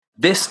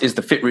This is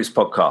the Fit Roots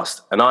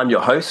podcast, and I'm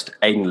your host,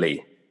 Aidan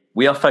Lee.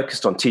 We are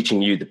focused on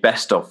teaching you the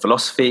best of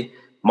philosophy,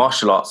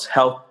 martial arts,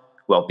 health,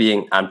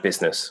 well-being, and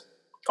business.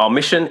 Our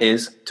mission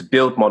is to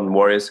build modern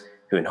warriors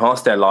who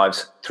enhance their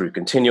lives through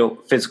continual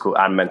physical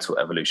and mental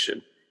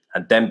evolution,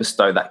 and then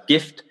bestow that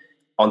gift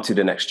onto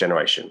the next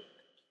generation.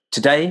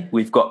 Today,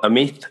 we've got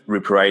Amit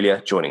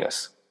Ruparelia joining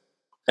us.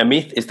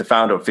 Amit is the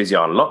founder of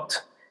Physio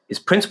Unlocked. His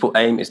principal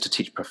aim is to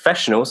teach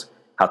professionals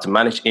how to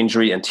manage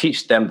injury and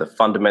teach them the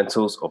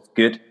fundamentals of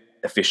good,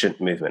 efficient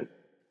movement.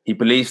 He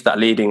believes that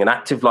leading an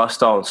active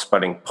lifestyle and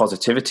spreading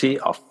positivity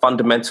are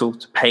fundamental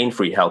to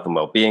pain-free health and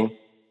well-being.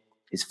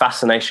 His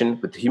fascination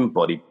with the human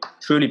body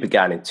truly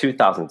began in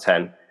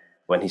 2010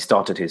 when he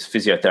started his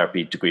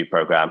physiotherapy degree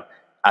program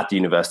at the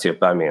University of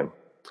Birmingham.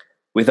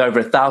 With over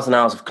 1,000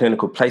 hours of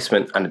clinical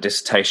placement and a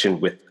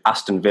dissertation with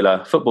Aston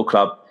Villa Football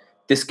Club,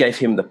 this gave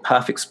him the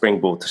perfect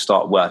springboard to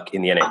start work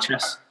in the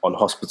NHS on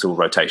hospital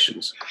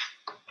rotations.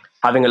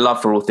 Having a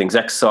love for all things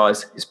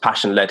exercise, his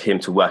passion led him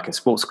to work in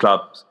sports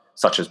clubs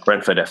such as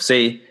Brentford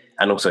FC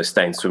and also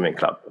Staines Swimming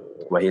Club,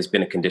 where he has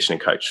been a conditioning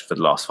coach for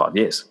the last 5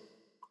 years.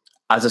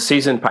 As a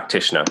seasoned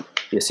practitioner,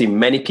 he has seen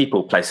many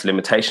people place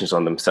limitations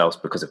on themselves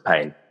because of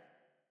pain.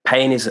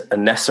 Pain is a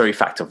necessary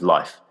fact of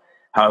life.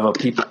 However,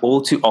 people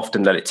all too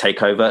often let it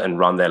take over and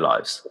run their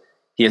lives.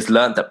 He has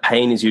learned that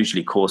pain is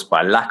usually caused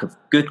by a lack of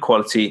good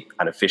quality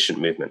and efficient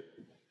movement.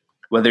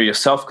 Whether you're a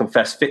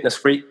self-confessed fitness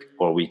freak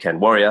or a weekend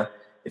warrior,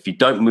 if you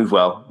don't move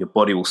well, your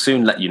body will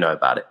soon let you know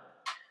about it.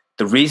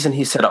 The reason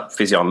he set up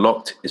Physio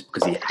Unlocked is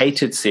because he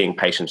hated seeing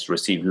patients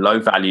receive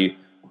low-value,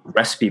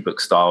 recipe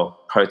book-style,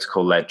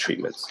 protocol-led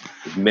treatments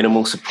with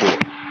minimal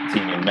support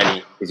seen in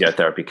many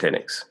physiotherapy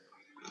clinics.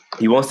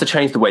 He wants to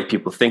change the way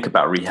people think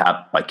about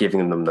rehab by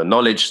giving them the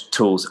knowledge,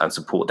 tools, and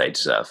support they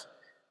deserve.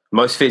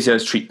 Most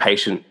physios treat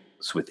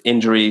patients with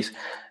injuries.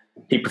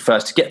 He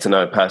prefers to get to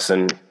know a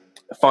person,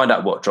 find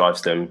out what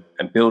drives them,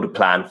 and build a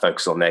plan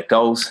focused on their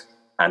goals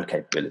and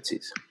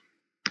capabilities.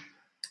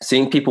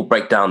 Seeing people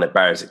break down their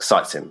barriers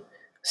excites him.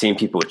 Seeing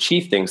people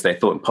achieve things they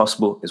thought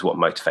impossible is what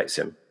motivates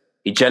him.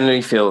 He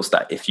genuinely feels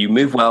that if you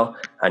move well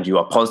and you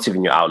are positive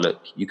in your outlook,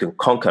 you can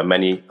conquer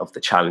many of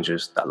the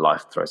challenges that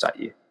life throws at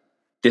you.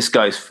 This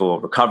goes for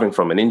recovering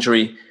from an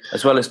injury,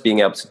 as well as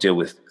being able to deal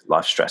with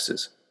life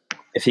stresses.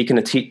 If he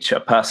can teach a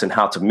person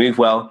how to move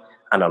well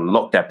and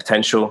unlock their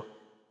potential,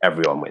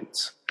 everyone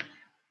wins.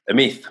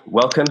 Amit,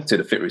 welcome to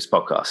the Fit Roots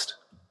podcast.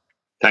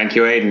 Thank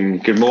you, Aidan.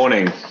 Good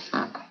morning.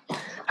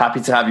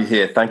 Happy to have you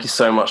here. Thank you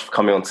so much for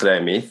coming on today,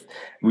 Amit.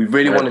 We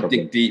really want to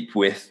dig deep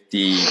with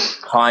the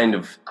kind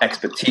of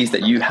expertise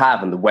that you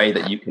have and the way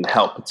that you can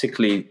help,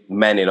 particularly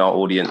men in our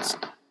audience,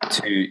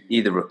 to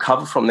either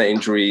recover from their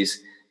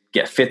injuries,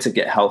 get fitter,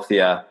 get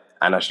healthier,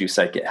 and as you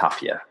say, get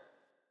happier.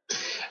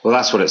 Well,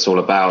 that's what it's all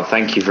about.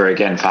 Thank you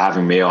again for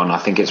having me on. I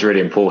think it's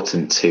really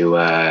important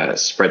to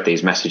spread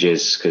these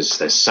messages because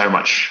there's so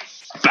much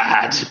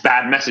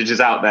bad messages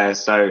out there.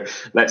 So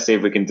let's see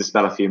if we can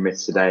dispel a few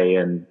myths today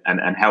and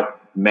help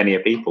many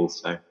people.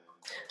 So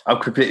I'm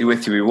completely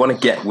with you. We want to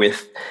get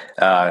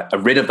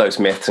rid of those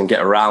myths and get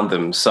around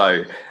them.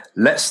 So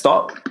let's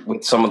start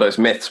with some of those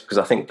myths because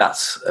I think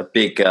that's a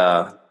big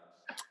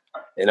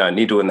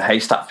needle in the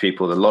haystack for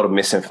people. There's a lot of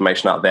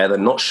misinformation out there. They're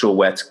not sure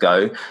where to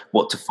go,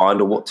 what to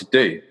find, or what to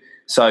do.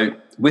 So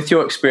with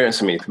your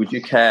experience, Amit, would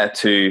you care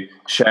to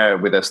share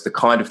with us the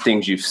kind of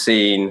things you've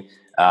seen,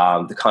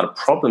 the kind of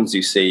problems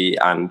you see,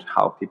 and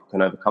how people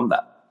can overcome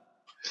that?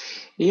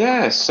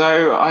 Yeah,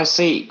 so I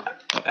see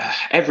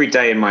every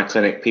day in my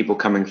clinic people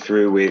coming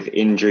through with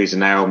injuries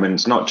and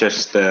ailments, not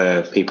just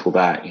the people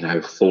that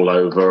fall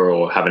over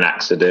or have an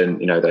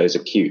accident, those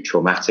acute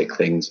traumatic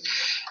things,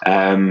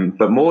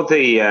 but more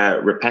the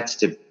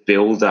repetitive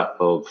build-up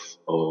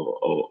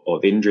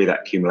of injury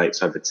that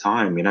accumulates over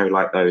time.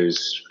 Like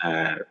those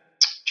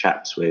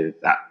chaps with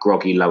that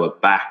groggy lower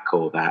back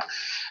or that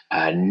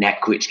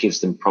neck which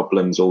gives them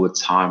problems all the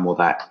time, or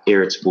that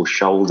irritable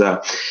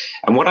shoulder.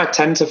 And what I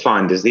tend to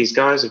find is these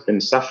guys have been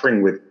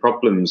suffering with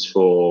problems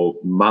for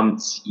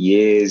months,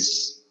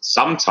 years,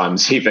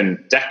 sometimes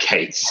even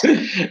decades.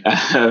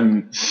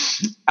 And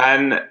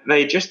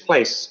they just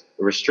place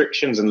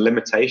restrictions and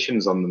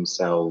limitations on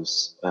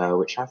themselves,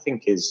 which I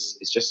think is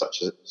just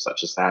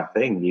such a sad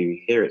thing. You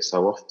hear it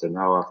so often.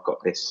 Oh, I've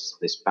got this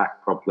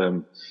back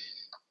problem.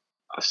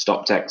 I've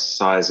stopped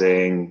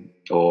exercising,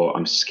 or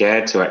I'm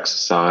scared to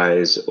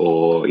exercise,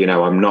 or,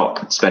 I'm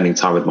not spending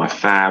time with my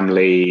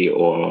family,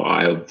 or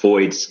I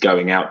avoid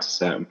going out to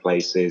certain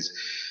places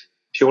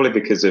purely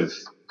because of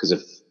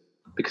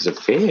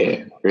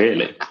fear,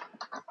 really.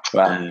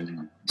 Wow.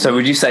 So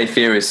would you say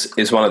fear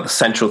is one of the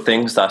central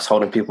things that's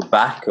holding people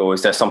back, or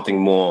is there something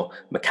more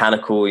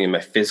mechanical,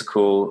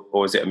 physical,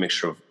 or is it a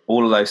mixture of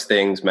all of those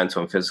things,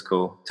 mental and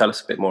physical? Tell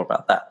us a bit more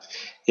about that.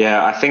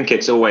 Yeah, I think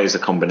it's always a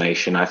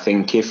combination. I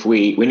think if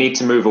we need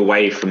to move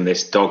away from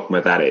this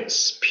dogma that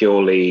it's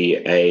purely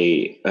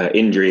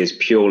injury is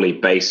purely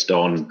based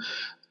on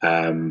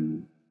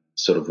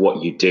sort of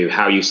what you do,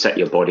 how you set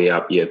your body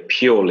up. You're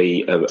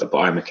purely a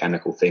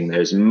biomechanical thing.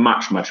 There's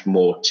much, much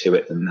more to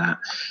it than that.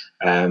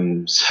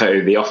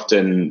 So the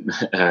often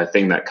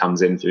thing that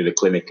comes in through the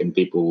clinic, and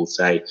people will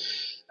say,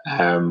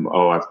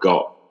 oh, I've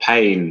got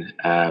pain,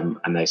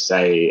 and they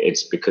say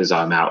it's because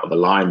I'm out of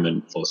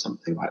alignment or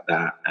something like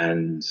that.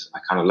 And I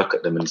kind of look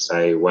at them and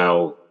say,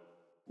 well,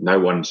 no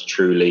one's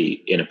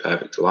truly in a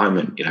perfect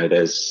alignment. You know,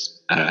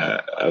 there's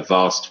a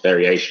vast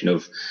variation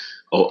of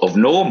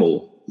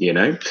normal. You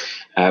know,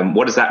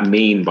 what does that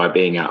mean by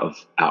being out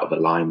of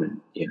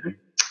alignment? You know.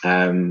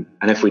 And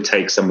if we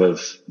take some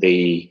of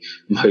the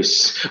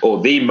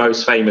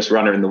most famous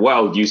runner in the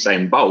world,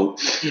 Usain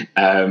Bolt,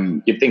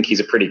 you'd think he's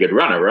a pretty good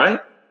runner, right?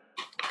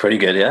 Pretty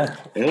good, yeah.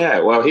 Yeah,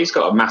 well, he's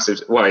got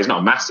he's not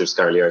a massive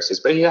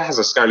scoliosis, but he has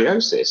a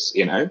scoliosis,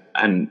 you know.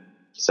 And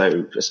so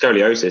a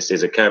scoliosis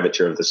is a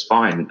curvature of the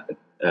spine,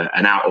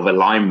 an out of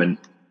alignment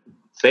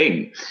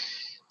thing.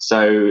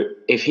 So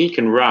if he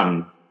can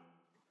run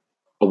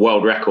a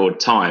world record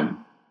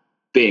time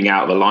being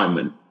out of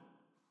alignment,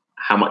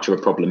 how much of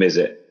a problem is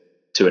it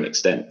to an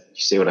extent?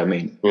 You see what I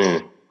mean?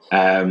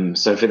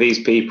 So for these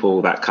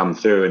people that come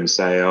through and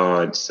say,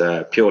 oh, it's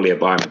purely a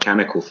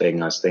biomechanical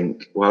thing, I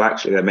think, well,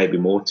 actually, there may be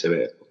more to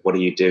it. What are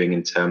you doing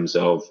in terms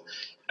of,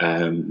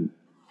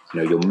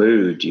 your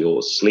mood,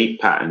 your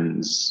sleep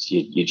patterns,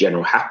 your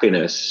general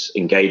happiness,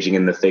 engaging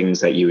in the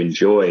things that you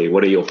enjoy?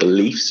 What are your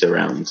beliefs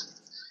around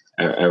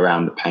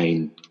the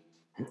pain?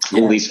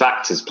 Yeah. All these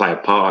factors play a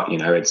part. You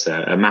know, it's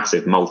a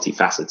massive,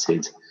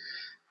 multifaceted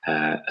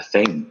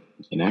thing,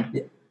 you know?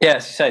 Yeah,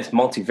 as you say, it's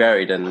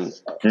multivariate, and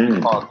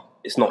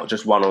it's not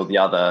just one or the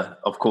other.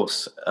 Of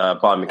course,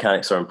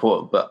 biomechanics are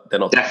important, but they're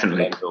not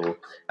definitely.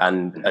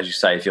 And as you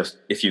say,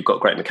 if you've got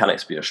great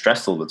mechanics but you're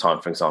stressed all the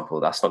time, for example,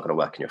 that's not going to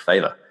work in your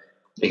favor.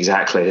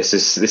 Exactly. This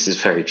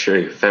is very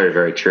true. Very,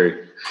 very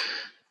true.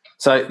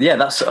 So yeah,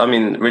 that's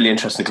really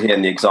interesting to hear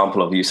in the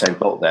example of Usain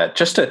Bolt there.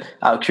 Just out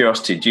of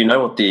curiosity, do you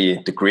know what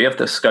the degree of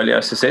the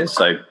scoliosis is?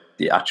 So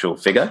the actual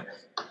figure.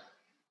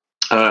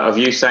 Of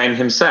Usain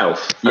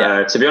himself.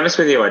 Yeah. To be honest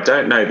with you, I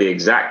don't know the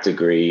exact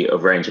degree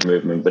of range of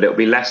movement, but it'll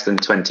be less than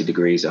 20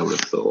 degrees, I would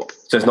have thought.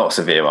 So it's not a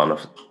severe one?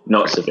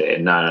 Not severe,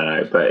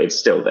 no, but it's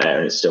still there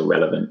and it's still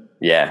relevant.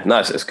 Yeah, no,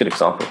 it's a good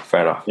example.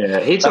 Fair enough.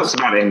 Yeah, he talks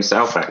about it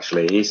himself,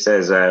 actually. He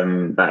says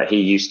that he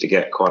used to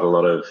get quite a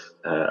lot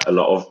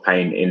of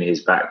pain in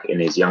his back in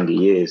his younger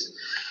years.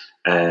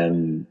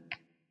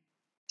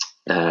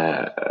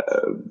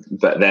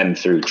 But then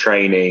through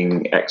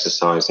training,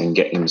 exercising,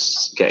 getting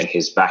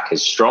his back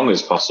as strong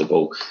as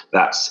possible,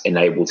 that's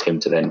enabled him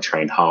to then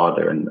train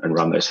harder and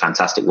run those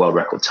fantastic world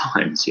record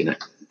times, you know.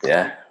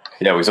 Yeah,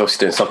 he's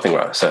obviously doing something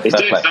right. So he's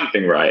doing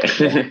something right.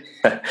 So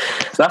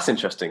that's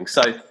interesting.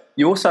 So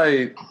you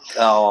also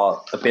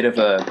are a bit of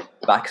a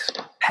back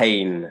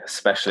pain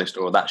specialist,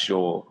 or that's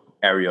your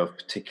area of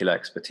particular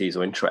expertise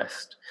or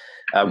interest.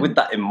 With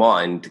that in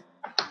mind,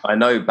 I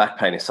know back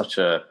pain is such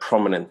a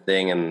prominent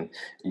thing, and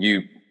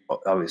you,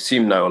 I would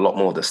assume, know a lot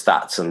more of the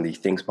stats and the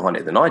things behind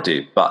it than I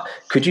do. But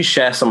could you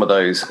share some of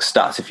those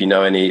stats, if you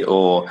know any,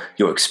 or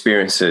your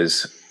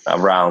experiences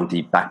around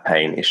the back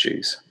pain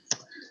issues?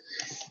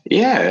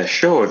 Yeah,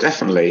 sure,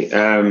 definitely.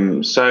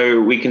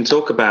 So we can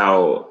talk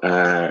about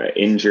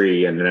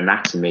injury and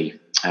anatomy,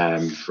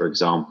 for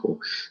example.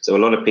 So a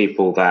lot of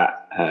people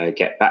that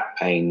get back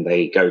pain,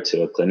 they go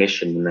to a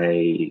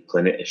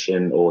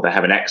clinician, or they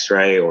have an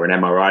X-ray or an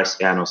MRI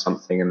scan or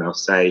something, and they'll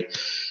say,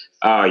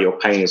 your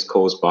pain is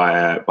caused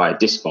by a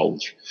disc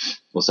bulge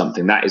or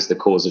something. That is the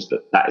cause of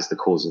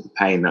the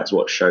pain. That's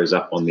what shows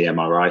up on the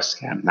MRI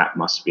scan. That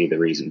must be the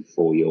reason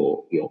for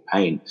your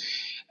pain.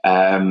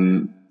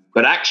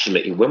 But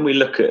actually, when we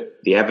look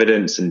at the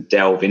evidence and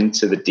delve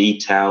into the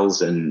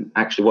details and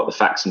actually what the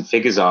facts and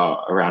figures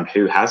are around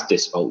who has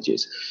disc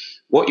bulges,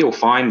 what you'll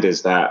find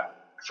is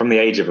that from the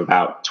age of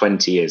about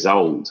 20 years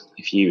old,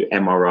 if you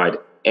MRI'd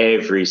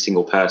every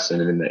single person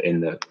in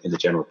the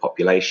general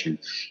population,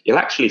 you'll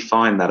actually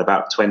find that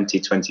about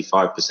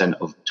 25%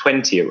 of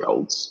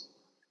 20-year-olds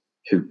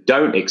who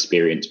don't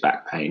experience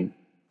back pain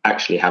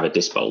actually have a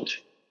disc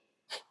bulge.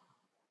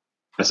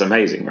 That's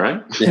amazing,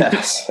 right?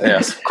 Yes,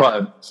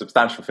 quite a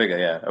substantial figure.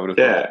 Yeah, I would have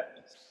thought. Yeah.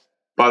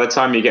 By the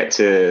time you get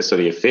to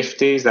sort of your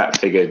 50s, that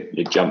figure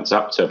jumps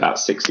up to about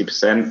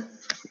 60%,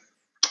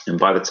 and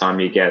by the time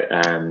you get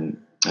a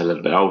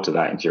little bit older,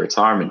 that into your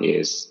retirement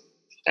years,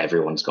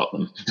 everyone's got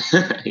them.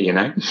 You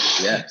know.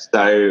 Yeah.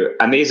 So,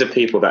 and these are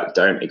people that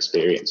don't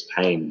experience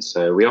pain.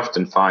 So we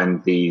often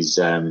find these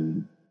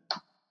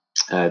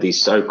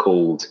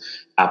so-called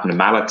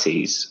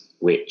abnormalities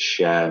which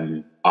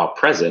are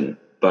present,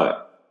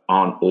 but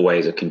aren't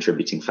always a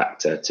contributing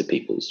factor to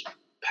people's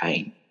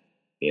pain,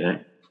 you know.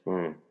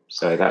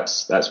 So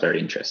that's very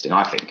interesting,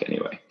 I think,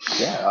 anyway.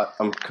 Yeah,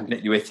 I'm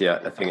completely with you.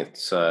 I think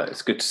it's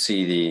good to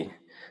see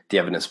the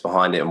evidence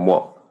behind it and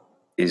what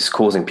is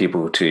causing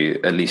people to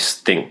at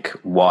least think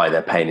why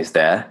their pain is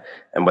there,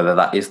 and whether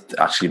that is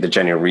actually the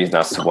genuine reason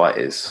as to why it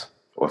is,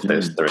 or if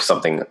there is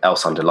something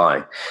else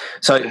underlying.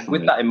 So definitely.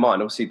 With that in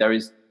mind, obviously there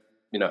is,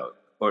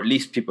 or at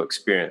least people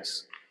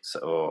experience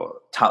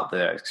or tout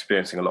they're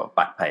experiencing a lot of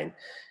back pain.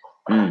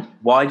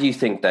 Why do you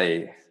think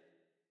they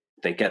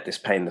get this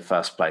pain in the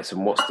first place,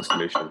 and what's the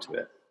solution to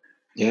it?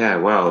 Yeah,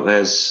 well,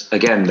 there's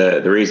again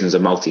the reasons are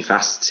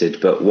multifaceted,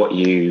 but what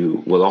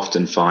you will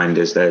often find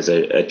is there's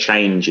a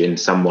change in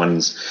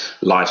someone's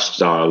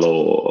lifestyle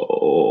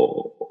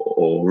or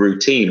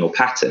routine or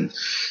pattern.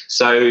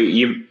 So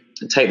you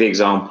take the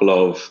example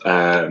of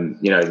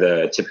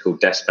the typical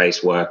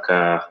desk-based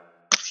worker,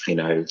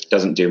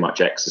 doesn't do much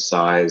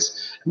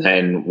exercise, and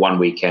then one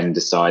weekend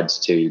decides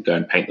to go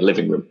and paint the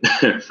living room,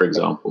 for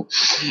example.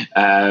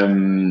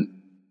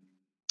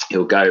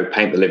 He'll go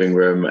paint the living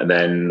room and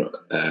then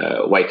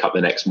wake up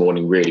the next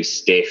morning really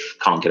stiff,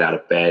 can't get out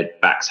of bed,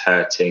 back's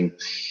hurting.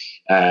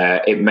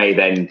 It may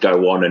then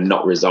go on and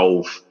not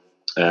resolve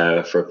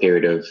for a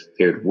period of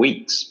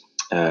weeks.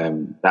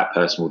 That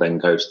person will then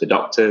go to the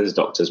doctors.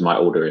 Doctors might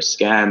order a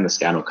scan. The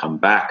scan will come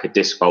back. A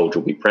disc bulge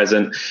will be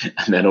present.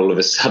 And then all of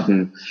a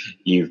sudden,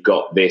 you've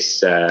got this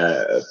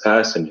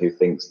person who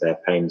thinks their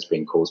pain is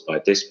being caused by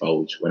a disc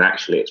bulge, when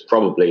actually it's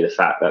probably the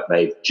fact that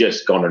they've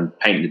just gone and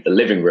painted the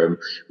living room,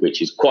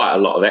 which is quite a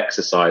lot of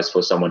exercise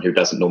for someone who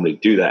doesn't normally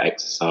do that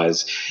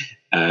exercise.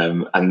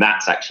 And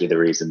that's actually the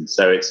reason.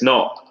 So it's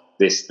not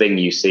this thing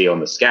you see on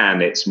the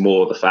scan. It's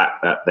more the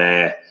fact that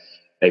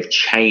they've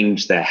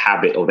changed their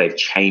habit, or they've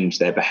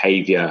changed their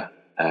behavior.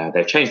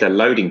 They've changed their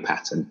loading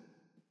pattern.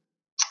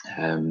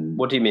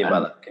 What do you mean by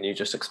that? Can you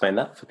just explain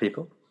that for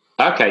people?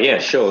 Okay, yeah,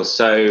 sure.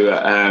 So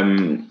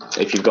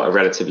if you've got a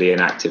relatively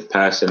inactive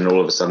person and all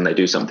of a sudden they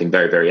do something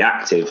very, very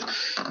active,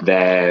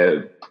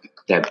 their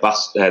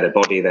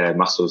body, their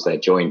muscles, their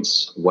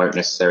joints won't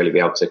necessarily be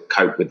able to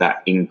cope with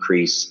that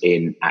increase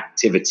in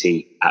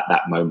activity at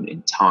that moment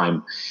in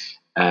time.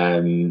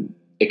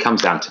 It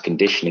comes down to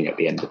conditioning at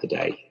the end of the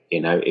day.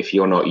 If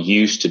you're not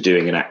used to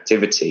doing an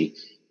activity,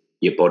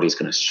 your body's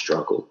going to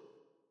struggle.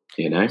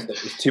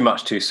 It's too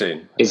much too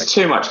soon. It's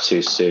too much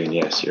too soon.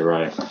 Yes, you're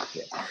right.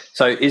 Yeah.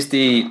 So is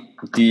the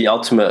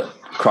ultimate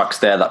crux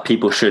there that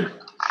people should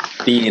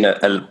be in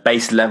a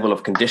base level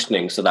of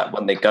conditioning, so that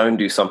when they go and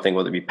do something,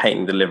 whether it be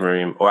painting the living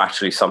room or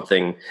actually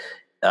something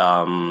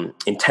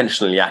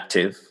intentionally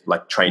active,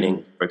 like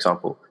training, for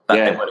example,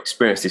 that they won't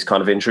experience these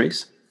kind of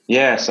injuries?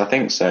 Yes, I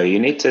think so. You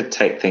need to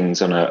take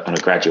things on a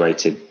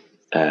graduated.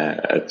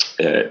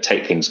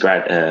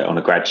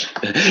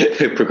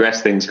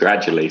 Progress things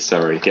gradually.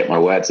 Sorry, get my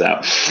words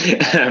out.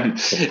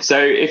 So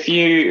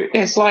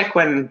it's like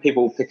when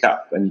people pick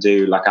up and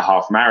do like a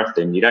half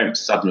marathon, you don't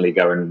suddenly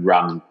go and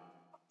run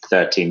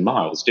 13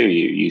 miles, do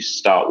you? You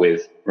start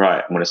with,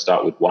 right, I'm going to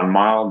start with 1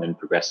 mile and then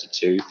progress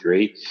to 2,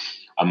 3.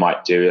 I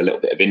might do a little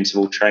bit of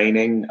interval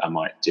training. I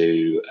might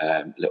do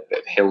a little bit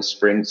of hill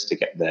sprints to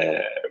get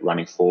the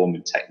running form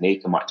and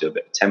technique. I might do a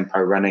bit of tempo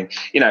running,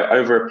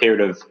 over a period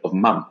of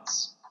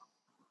months,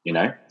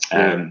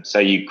 So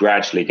you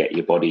gradually get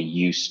your body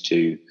used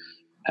to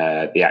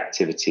the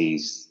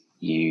activities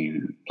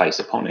you place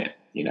upon it.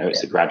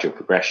 It's a gradual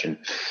progression.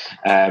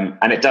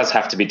 And it does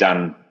have to be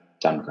done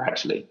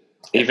gradually.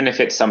 Even if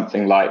it's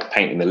something like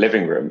painting the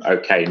living room,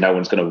 okay, no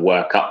one's going to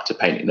work up to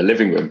painting the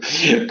living room.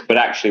 But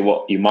actually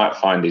what you might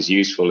find is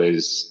useful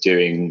is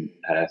doing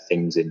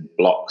things in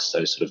blocks,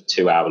 so sort of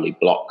 2-hourly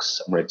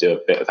blocks. I'm going to do a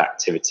bit of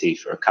activity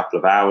for a couple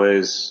of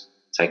hours,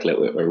 take a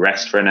little bit of a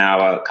rest for an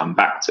hour, come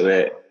back to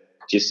it.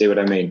 Do you see what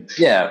I mean?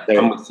 Yeah,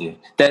 I'm with you.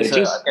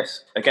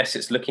 I guess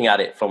it's looking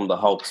at it from the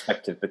whole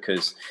perspective,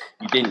 because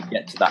you didn't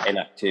get to that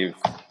inactive,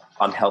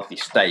 unhealthy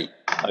state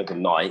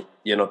overnight.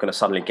 You're not going to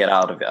suddenly get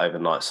out of it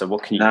overnight. So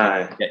what can you do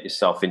to get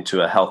yourself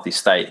into a healthy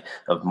state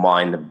of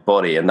mind and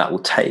body? And that will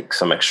take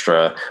some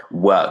extra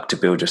work to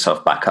build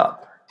yourself back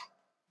up.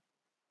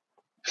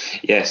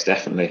 Yes,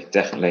 definitely.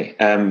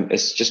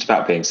 It's just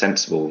about being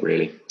sensible,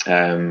 really.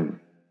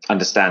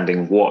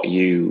 Understanding what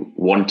you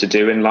want to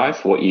do in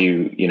life, what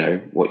you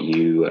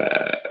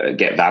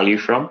get value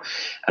from,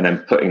 and then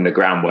putting the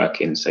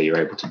groundwork in so you're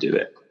able to do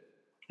it.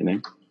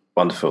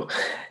 Wonderful.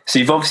 So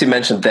you've obviously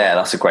mentioned there,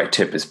 that's a great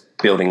tip, is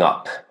building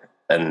up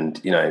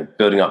and,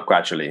 building up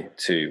gradually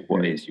to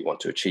what it is you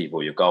want to achieve,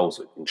 or your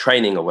goals in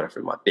training or whatever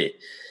it might be.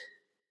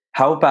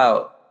 How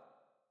about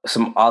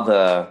some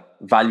other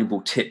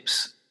valuable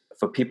tips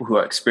for people who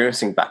are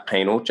experiencing back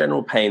pain or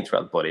general pain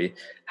throughout the body?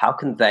 How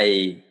can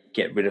they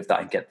get rid of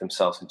that and get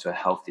themselves into a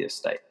healthier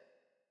state?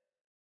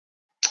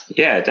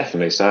 Yeah,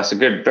 definitely. So that's a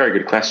very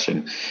good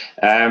question.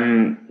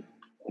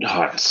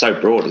 It's so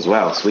broad as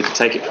well. So we can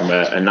take it from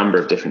a number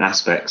of different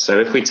aspects. So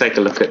if we take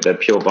a look at the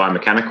pure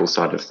biomechanical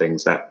side of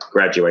things, that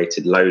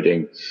graduated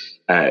loading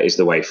is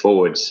the way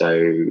forward. So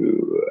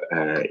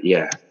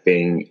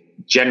being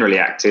generally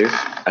active,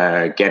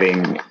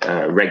 getting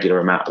a regular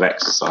amount of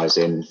exercise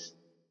in,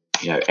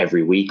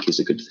 every week is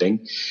a good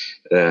thing.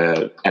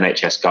 The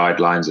NHS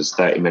guidelines is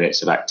 30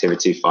 minutes of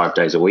activity 5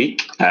 days a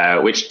week,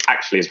 which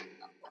actually is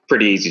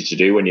pretty easy to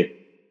do when you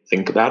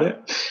think about it,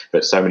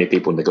 but so many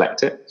people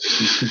neglect it.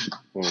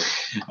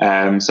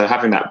 So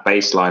having that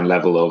baseline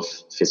level of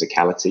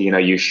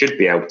physicality, you should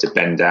be able to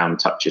bend down,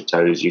 touch your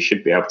toes. You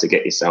should be able to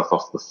get yourself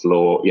off the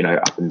floor,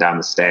 up and down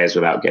the stairs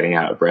without getting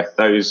out of breath.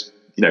 Those,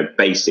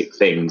 basic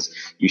things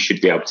you should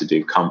be able to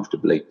do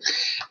comfortably.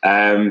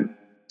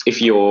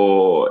 if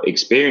you're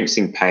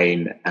experiencing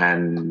pain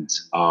and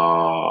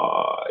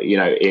are,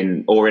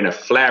 in a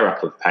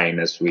flare-up of pain,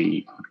 as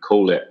we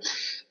call it,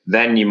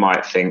 then you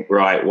might think,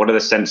 right, what are the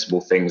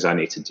sensible things I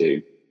need to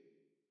do?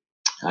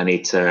 I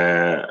need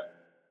to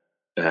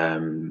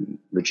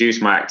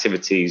reduce my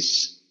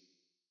activities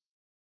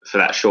for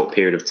that short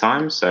period of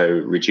time. So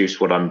reduce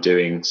what I'm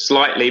doing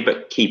slightly,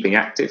 but keeping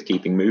active,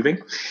 keeping moving.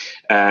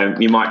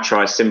 You might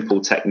try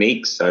simple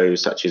techniques,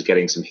 such as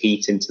getting some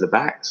heat into the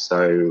back.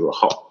 So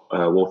hot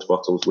water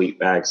bottles, wheat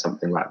bags,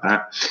 something like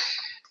that.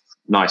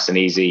 Nice and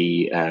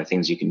easy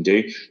things you can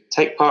do.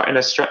 Take part in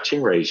a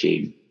stretching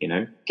regime,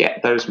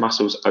 get those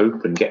muscles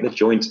open, get the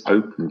joints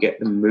open, get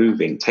them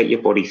moving, take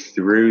your body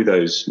through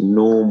those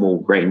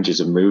normal ranges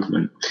of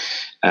movement.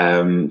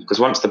 Because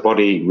once the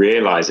body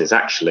realizes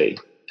actually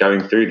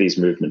going through these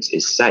movements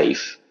is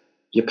safe,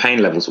 your pain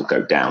levels will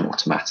go down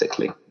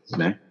automatically,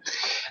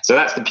 So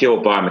that's the pure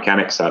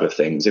biomechanics side of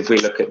things. If we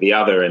look at the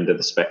other end of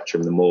the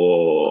spectrum, the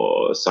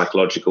more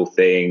psychological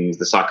things,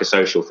 the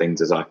psychosocial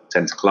things, as I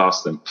tend to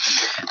class them,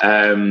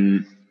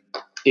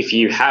 if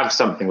you have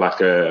something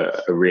like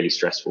a really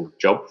stressful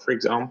job, for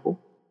example,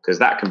 because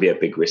that can be a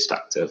big risk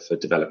factor for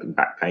developing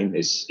back pain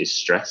is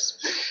stress.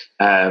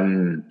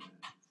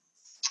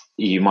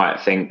 You might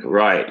think,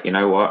 right, you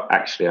know what,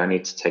 actually, I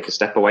need to take a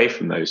step away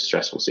from those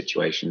stressful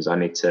situations. I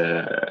need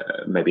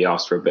to maybe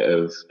ask for a bit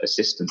of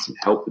assistance and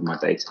help with my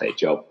day-to-day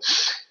job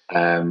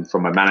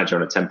from my manager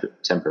on a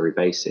temporary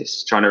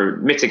basis, trying to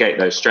mitigate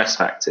those stress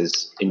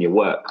factors in your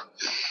work.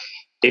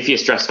 If your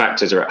stress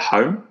factors are at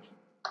home,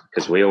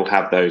 because we all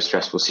have those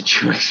stressful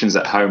situations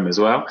at home as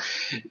well,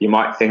 you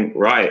might think,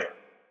 right,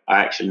 I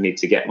actually need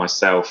to get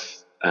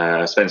myself,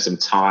 spend some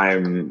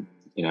time,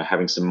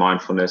 having some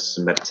mindfulness,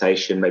 some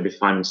meditation, maybe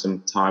finding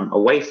some time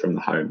away from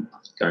the home,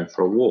 going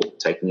for a walk,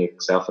 taking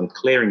yourself and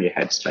clearing your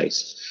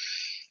headspace.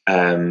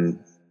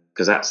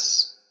 Because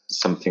that's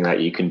something that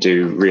you can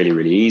do really,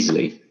 really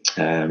easily.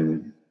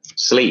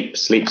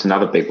 Sleep's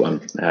another big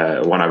one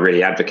I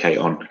really advocate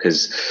on,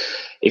 because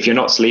if you're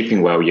not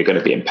sleeping well, you're going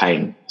to be in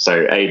pain.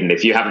 So Aidan,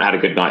 if you haven't had a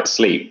good night's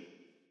sleep,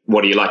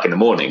 what are you like in the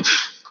morning?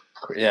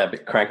 Yeah, a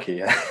bit cranky.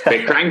 Yeah. A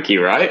bit cranky,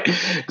 right?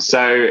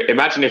 So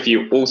imagine if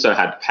you also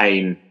had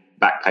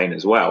back pain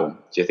as well.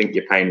 Do you think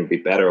your pain would be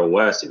better or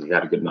worse if you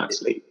had a good night's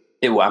sleep?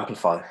 It will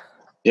amplify.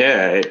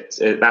 Yeah, that's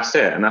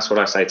it. And that's what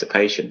I say to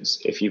patients.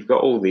 If you've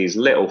got all these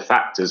little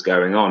factors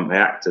going on, they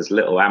act as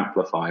little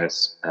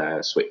amplifiers,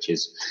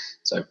 switches.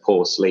 So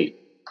poor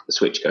sleep, the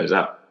switch goes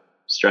up.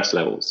 Stress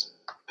levels,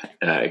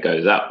 it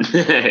goes up.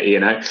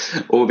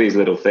 All these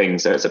little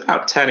things. So it's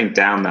about turning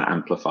down that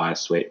amplifier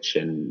switch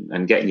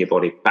and getting your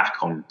body back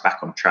on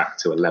track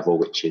to a level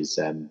which is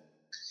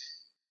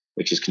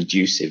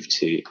conducive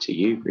to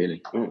you,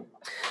 really.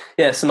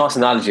 Yeah, it's a nice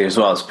analogy as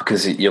well. It's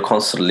because you're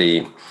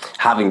constantly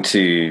having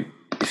to,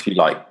 if you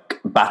like,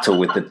 battle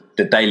with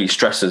the daily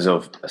stresses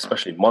of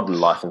especially modern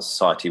life and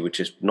society, which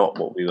is not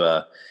what we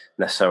were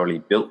necessarily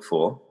built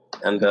for.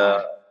 And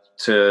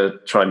to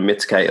try and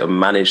mitigate and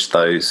manage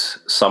those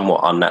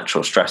somewhat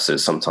unnatural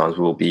stresses sometimes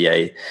will be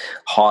a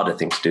harder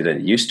thing to do than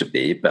it used to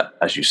be. But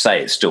as you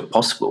say, it's still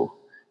possible.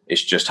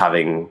 It's just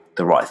having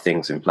the right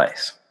things in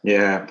place.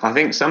 Yeah, I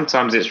think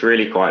sometimes it's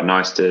really quite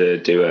nice to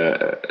do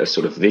a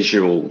sort of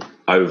visual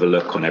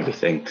overlook on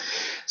everything.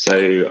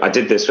 So I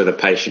did this with a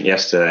patient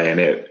yesterday, and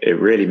it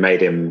really made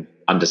him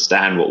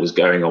understand what was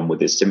going on with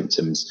his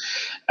symptoms.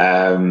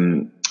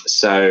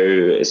 So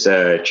it's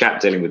a chap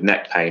dealing with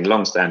neck pain,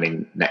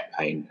 long-standing neck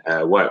pain,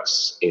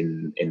 works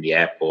in the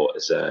airport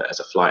as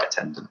a flight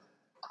attendant.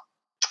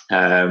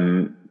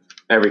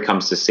 Whenever he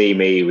comes to see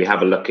me, we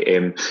have a look at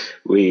him.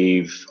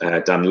 We've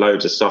done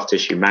loads of soft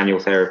tissue manual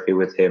therapy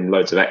with him,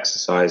 loads of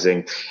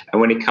exercising. And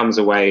when he comes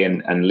away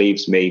and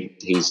leaves me,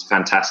 he's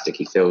fantastic.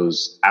 He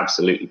feels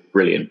absolutely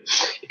brilliant.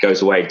 He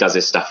goes away, does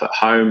his stuff at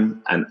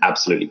home, and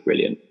absolutely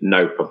brilliant,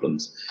 no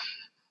problems.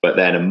 But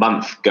then a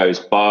month goes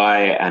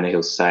by and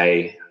he'll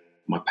say,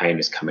 my pain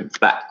is coming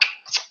back.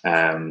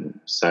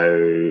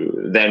 So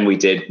then we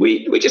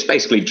just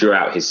basically drew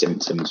out his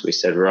symptoms. We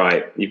said,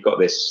 right, you've got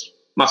this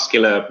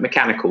muscular,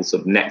 mechanical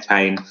sort of neck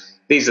pain.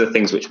 These are the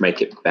things which make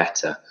it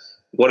better.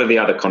 What are the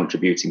other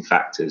contributing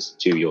factors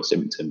to your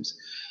symptoms?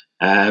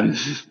 And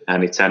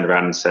he turned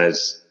around and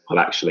says, well,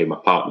 actually, my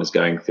partner's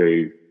going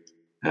through,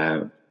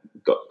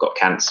 got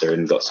cancer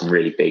and got some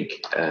really big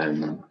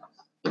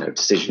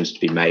decisions to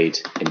be made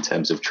in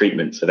terms of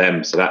treatment for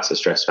them. So that's a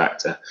stress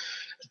factor.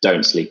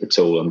 Don't sleep at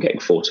all. I'm getting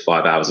 4 to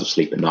 5 hours of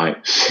sleep at night.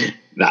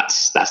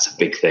 That's a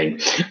big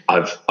thing.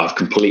 I've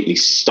completely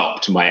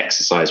stopped my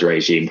exercise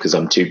regime because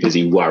I'm too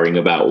busy worrying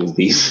about all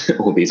these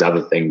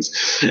other things.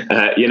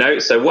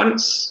 So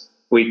once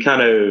we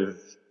kind of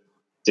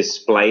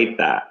displayed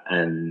that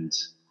and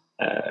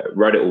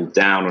wrote it all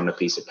down on a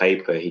piece of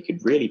paper, he could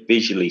really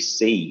visually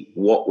see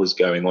what was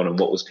going on and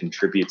what was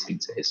contributing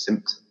to his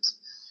symptoms.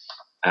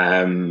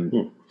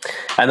 And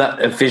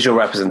that visual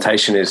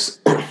representation is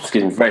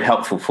very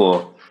helpful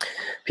for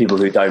people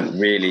who don't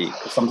really,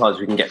 sometimes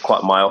we can get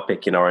quite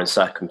myopic in our own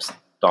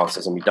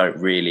circumstances and we don't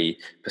really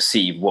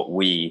perceive what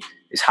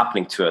is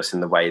happening to us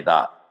in the way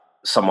that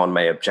someone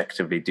may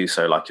objectively do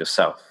so like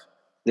yourself.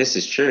 This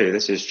is true.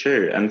 This is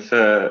true. And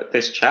for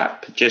this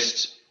chap,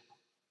 just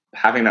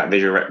having that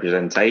visual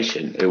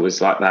representation, it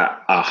was like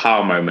that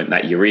aha moment,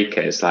 that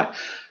eureka. It's like,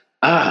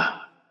 because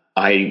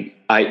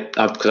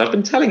I've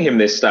been telling him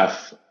this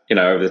stuff,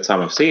 over the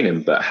time I've seen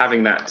him, but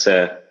having that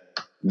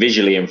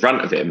visually in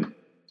front of him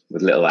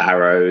with little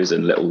arrows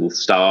and little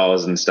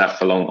stars and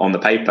stuff along on the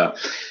paper,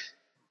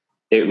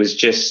 it was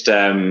just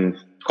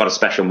quite a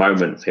special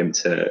moment for him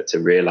to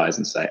realize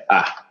and say,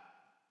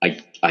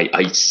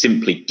 I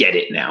simply get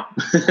it now.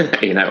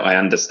 I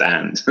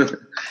understand.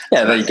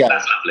 Yeah, there you go.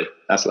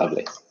 That's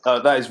lovely.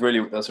 That's a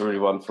really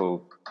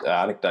wonderful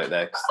anecdote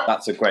there. 'Cause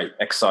that's a great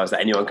exercise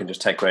that anyone can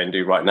just take away and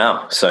do right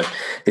now. So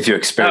if you're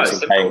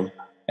experiencing pain,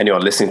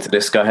 anyone listening to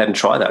this, go ahead and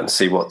try that and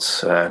see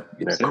what's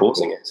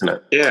causing it, isn't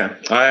it? Yeah,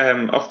 I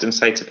often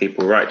say to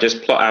people, right,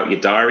 just plot out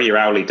your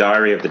hourly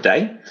diary of the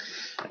day.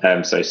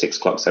 So 6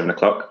 o'clock, 7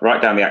 o'clock,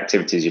 write down the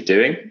activities you're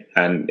doing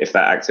and if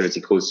that activity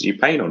causes you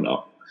pain or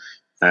not.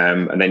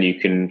 And then you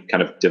can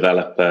kind of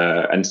develop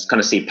and kind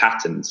of see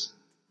patterns.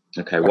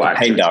 Okay, like a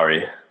pain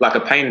diary. Like a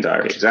pain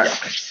diary,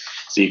 exactly.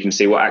 So you can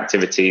see what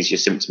activities your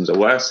symptoms are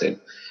worse in.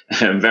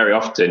 Very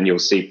often you'll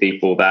see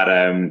people that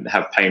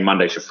have pain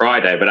Monday to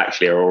Friday, but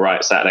actually are all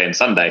right Saturday and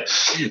Sunday.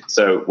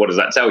 So what does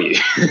that tell you?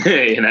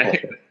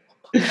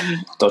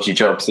 Dodgy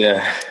jobs,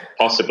 yeah.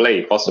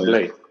 Possibly.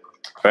 Yeah.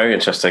 Very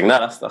interesting. No,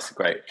 that's a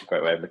great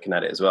way of looking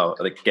at it as well.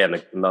 And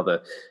again,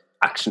 another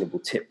actionable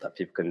tip that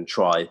people can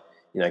try,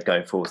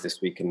 going forwards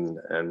this week and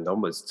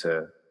onwards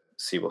to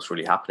see what's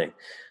really happening.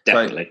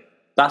 Definitely. So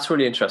that's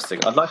really interesting.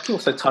 I'd like to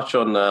also touch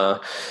on,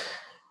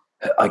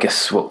 I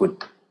guess, what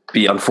would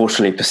be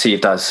unfortunately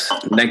perceived as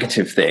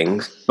negative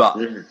things, but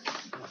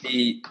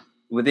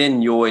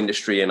within your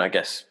industry, and I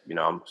guess,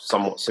 I'm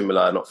somewhat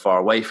similar, not far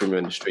away from your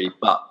industry,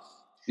 but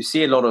you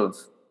see a lot of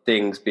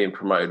things being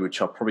promoted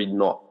which are probably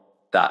not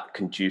that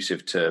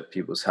conducive to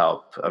people's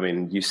health. I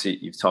mean,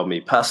 you've told me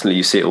personally,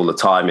 you see it all the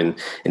time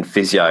in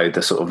physio,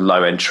 the sort of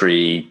low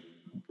entry,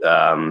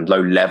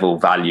 low level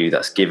value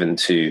that's given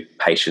to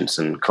patients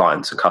and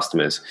clients and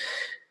customers.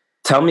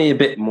 Tell me a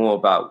bit more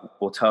about,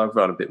 or tell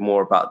everyone a bit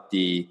more about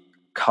the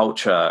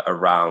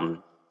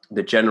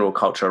general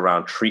culture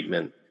around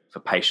treatment for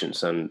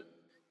patients and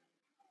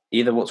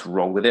either what's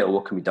wrong with it or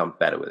what can be done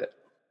better with it.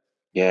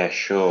 Yeah,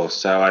 sure.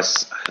 So I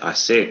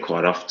see it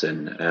quite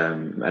often,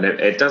 and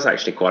it does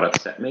actually quite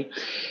upset me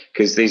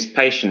because these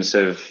patients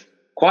have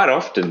quite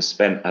often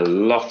spent a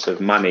lot of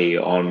money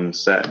on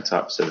certain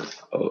types of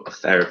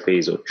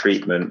therapies or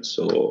treatments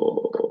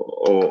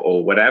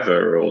or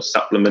whatever, or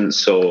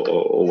supplements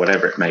or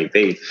whatever it may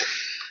be.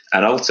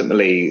 And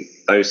ultimately,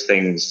 those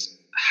things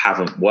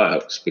haven't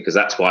worked because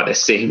that's why they're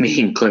seeing me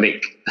in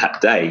clinic that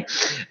day.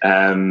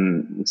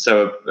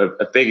 So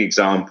a big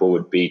example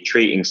would be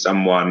treating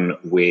someone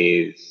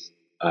with,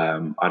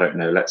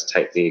 let's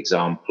take the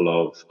example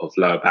of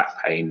lower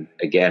back pain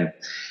again.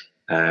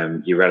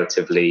 You're a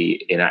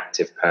relatively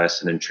inactive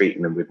person and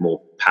treating them with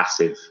more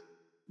passive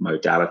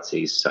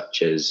modalities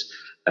such as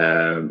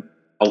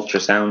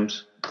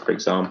ultrasound, for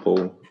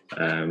example,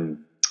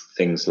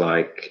 things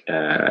like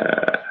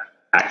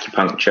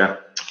acupuncture,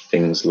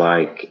 things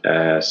like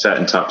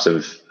certain types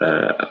of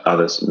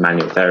other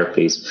manual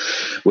therapies,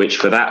 which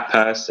for that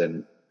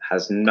person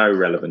has no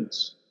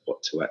relevance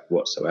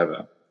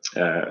whatsoever.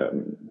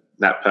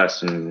 That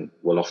person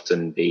will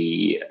often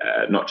be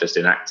not just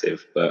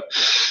inactive, but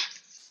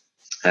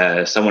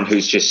someone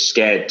who's just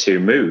scared to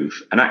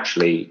move. And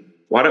actually,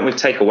 why don't we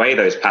take away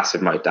those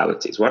passive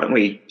modalities? Why don't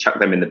we chuck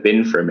them in the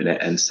bin for a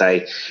minute and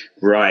say,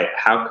 right,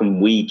 how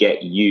can we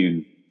get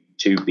you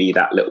to be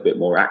that little bit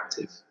more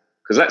active?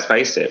 Because let's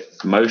face it,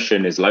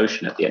 motion is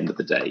lotion at the end of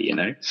the day,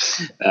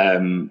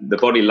 The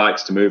body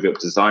likes to move, it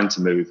was designed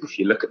to move. If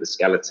you look at the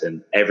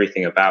skeleton,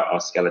 everything about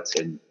our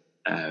skeleton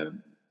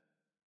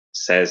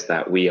says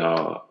that we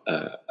are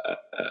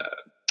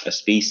a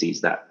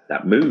species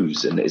that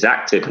moves and is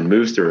active and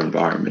moves through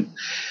environment.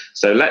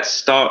 So let's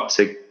start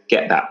to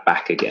get that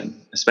back again,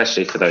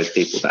 especially for those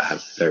people that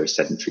have very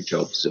sedentary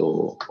jobs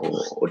or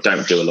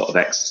don't do a lot of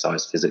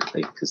exercise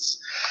physically, because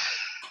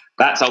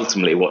that's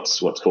ultimately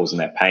what's causing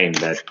their pain.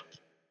 They're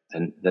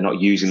not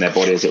using their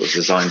body as it was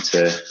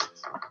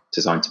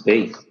designed to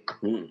be.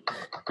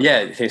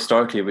 Yeah,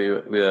 historically we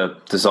were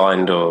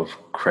designed or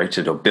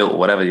created or built,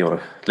 whatever you want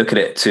to look at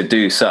it, to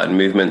do certain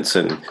movements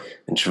and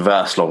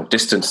traverse long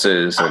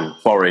distances and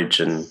forage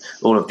and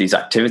all of these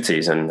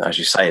activities. And as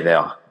you say, they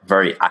are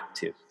very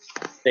active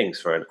things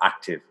for an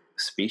active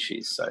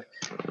species. So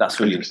that's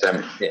really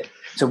interesting. Yeah.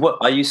 So what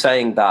are you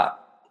saying, that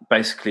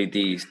basically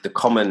the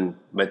common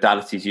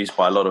modalities used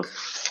by a lot of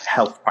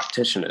health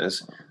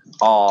practitioners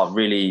are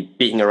really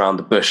beating around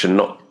the bush and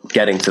not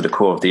getting to the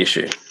core of the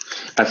issue?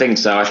 I think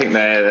so. I think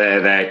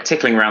they're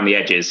tickling around the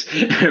edges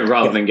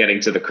rather than getting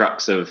to the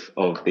crux of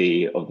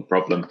the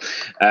problem.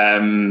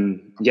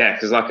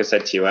 Because like I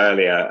said to you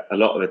earlier, a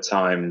lot of the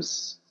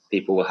times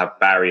people will have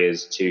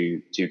barriers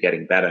to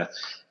getting better,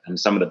 and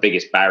some of the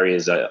biggest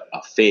barriers are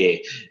fear.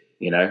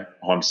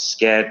 I'm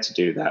scared to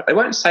do that. They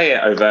won't say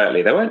it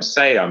overtly. They won't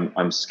say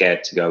I'm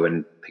scared to go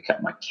and pick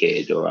up my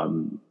kid, or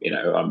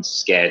I'm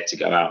scared to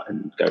go out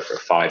and go for a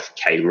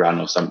 5K run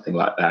or something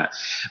like that.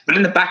 But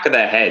in the back of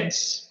their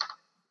heads,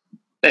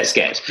 they're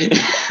scared.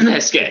 They're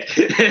scared.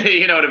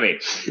 You know what I mean?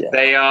 Yeah.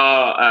 They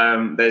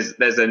are. There's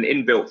an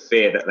inbuilt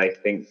fear that they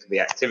think the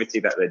activity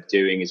that they're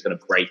doing is going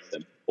to break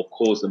them or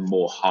cause them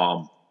more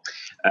harm.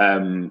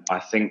 I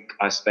think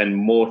I spend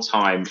more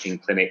time in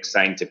clinics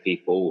saying to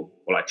people,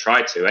 well, I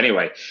try to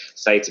anyway,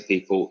 say to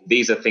people,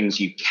 these are things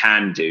you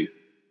can do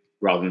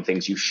rather than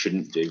things you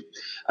shouldn't do.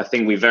 I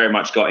think we very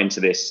much got into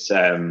this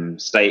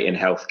state in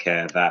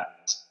healthcare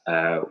that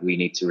we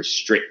need to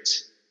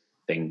restrict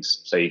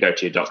things. So you go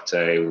to your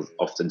doctor, who will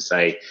often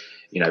say,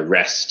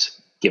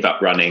 rest, give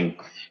up running,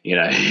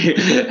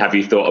 have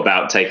you thought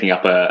about taking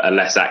up a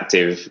less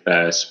active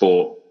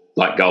sport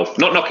like golf?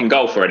 Not knocking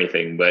golf or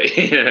anything, but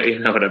you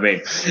know what I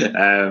mean.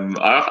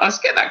 I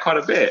get that quite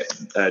a bit.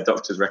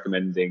 Doctors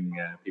recommending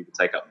people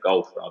take up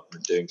golf rather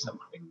than doing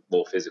something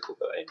more physical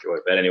that they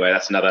enjoy. But anyway,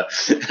 that's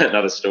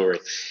another story.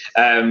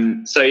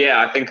 So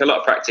yeah, I think a lot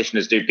of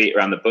practitioners do beat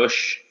around the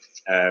bush,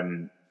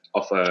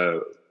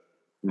 offer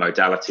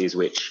modalities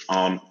which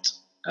aren't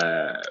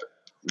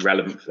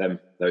relevant for them,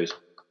 those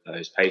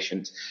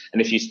patients.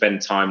 And if you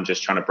spend time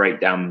just trying to break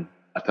down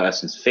a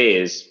person's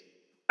fears,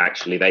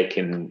 actually they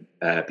can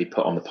be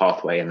put on the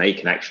pathway and they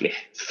can actually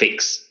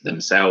fix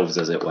themselves,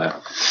 as it were.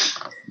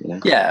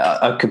 Yeah,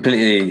 I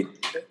completely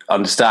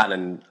understand,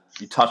 and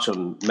you touch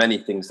on many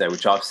things there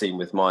which I've seen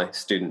with my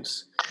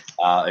students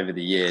over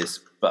the years,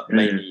 but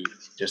maybe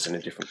just in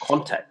a different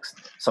context.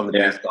 Some of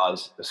these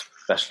guys,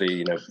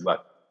 especially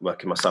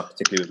working myself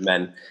particularly with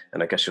men,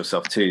 and I guess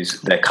yourself too,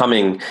 they're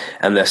coming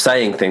and they're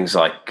saying things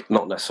like,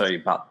 not necessarily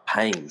about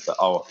pain, but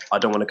I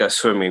don't want to go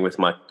swimming with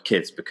my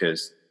kids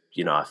because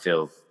I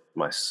feel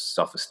my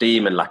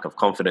self-esteem and lack of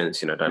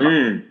confidence, don't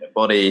like their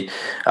body.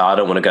 I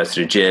don't want to go to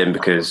the gym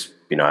because,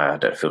 I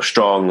don't feel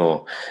strong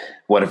or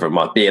whatever it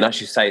might be. And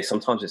as you say,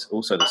 sometimes it's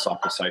also the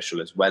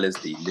psychosocial as well as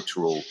the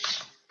literal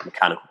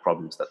mechanical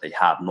problems that they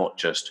have, not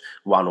just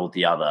one or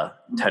the other.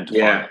 You tend to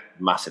find a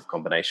massive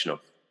combination of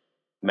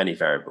many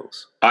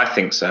variables. I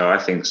think so.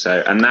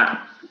 And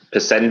that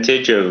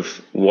percentage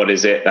of what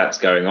is it that's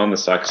going on, the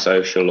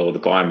psychosocial or the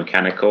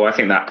biomechanical, I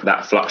think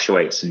that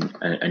fluctuates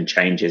and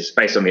changes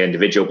based on the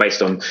individual,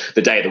 based on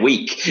the day of the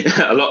week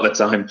a lot of the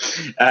time.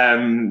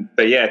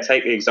 But yeah,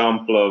 take the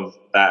example of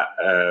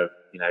that,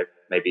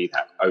 maybe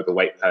that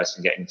overweight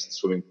person getting to the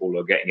swimming pool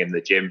or getting in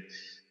the gym.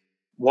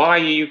 Why are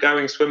you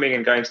going swimming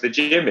and going to the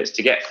gym? It's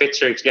to get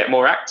fitter, to get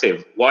more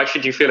active. Why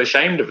should you feel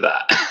ashamed of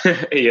that?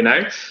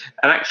 And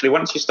actually,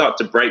 once you start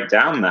to break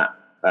down that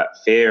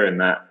fear and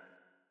that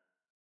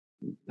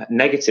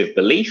negative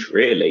belief,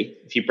 really,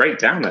 if you break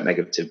down that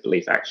negative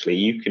belief, actually,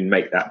 you can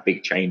make that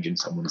big change in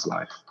someone's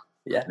life.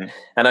 Yeah.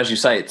 And as you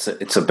say,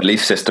 it's a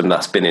belief system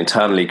that's been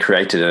internally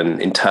created and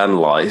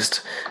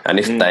internalized. And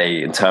if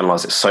they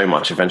internalize it so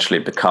much, eventually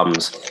it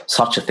becomes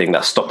such a thing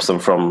that stops them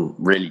from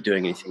really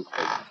doing anything to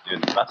do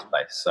in the first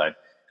place. So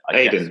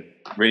I guess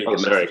really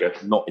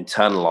not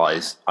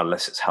internalize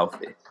unless it's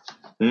healthy.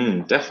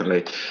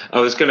 Definitely. I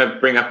was going to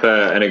bring up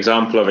an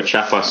example of a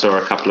chap I saw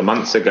a couple of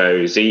months ago.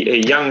 He's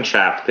a young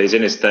chap. He's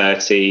in his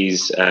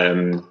 30s,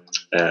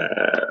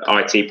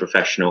 IT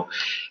professional.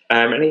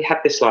 And he had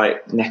this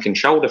like neck and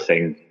shoulder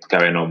thing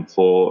going on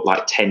for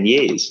like 10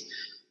 years.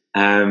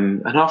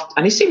 And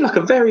he seemed like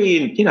a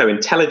very,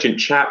 intelligent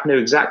chap, knew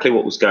exactly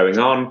what was going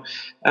on.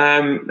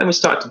 Then we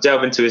started to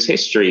delve into his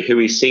history, who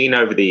he's seen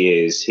over the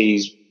years.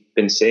 He's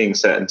been seeing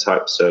certain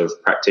types of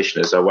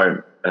practitioners. I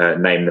won't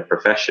name the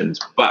professions,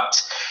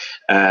 but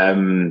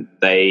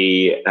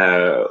they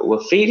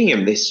were feeding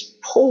him this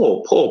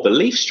poor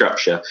belief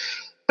structure.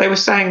 They were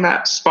saying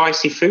that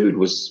spicy food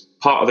was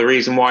part of the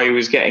reason why he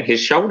was getting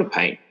his shoulder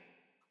pain.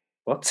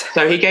 What?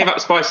 So he gave up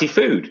spicy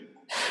food.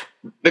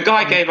 The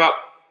guy gave up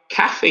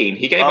caffeine.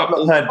 He gave up.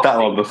 I've not heard that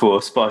one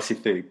before. Spicy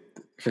food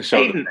for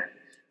shoulder pain.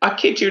 I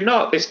kid you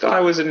not. This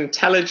guy was an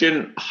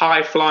intelligent,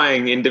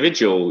 high-flying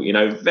individual.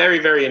 Very,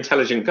 very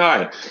intelligent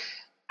guy.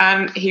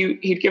 And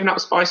he'd given up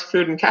spicy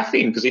food and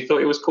caffeine because he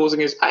thought it was causing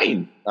his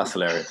pain. That's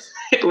hilarious.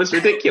 It was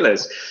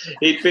ridiculous.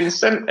 He'd been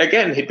sent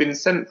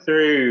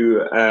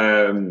through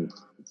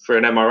for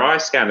an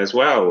MRI scan as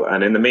well.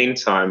 And in the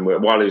meantime,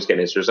 while he was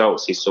getting his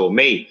results, he saw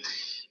me.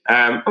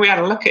 And we had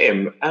a look at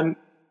him. And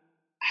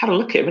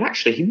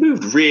actually, he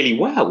moved really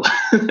well.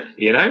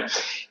 He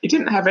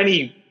didn't have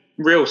any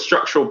real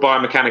structural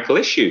biomechanical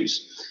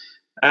issues.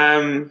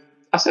 I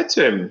said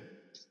to him,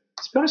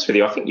 to be honest with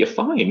you, I think you're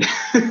fine.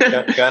 Go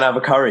and have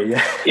a curry.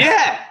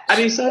 Yeah. And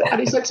he said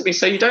to me,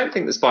 so you don't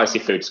think the spicy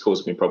food's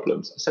causing me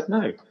problems? I said,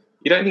 no.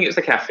 You don't think it's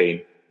the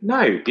caffeine?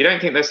 No. You don't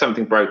think there's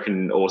something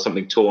broken or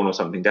something torn or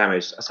something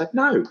damaged? I said,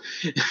 no.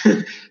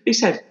 He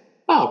said,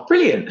 oh,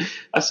 brilliant.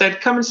 I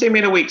said, come and see me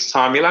in a week's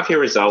time. You'll have your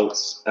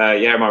results,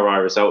 your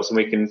MRI results, and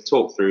we can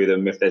talk through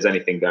them if there's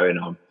anything going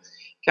on.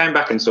 Came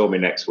back and saw me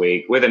next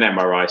week with an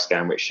MRI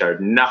scan which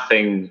showed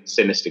nothing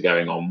sinister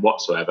going on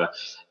whatsoever.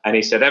 And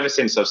he said, ever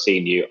since I've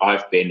seen you,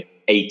 I've been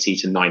 80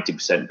 to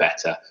 90%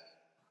 better.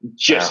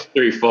 Just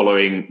through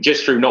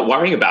not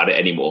worrying about it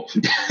anymore.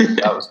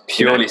 That was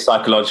purely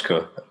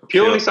psychological.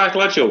 Purely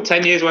psychological.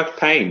 10 years worth of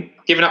pain.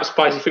 Giving up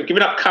spicy food.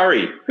 Giving up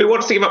curry. Who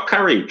wants to give up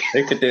curry?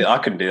 Who could do? I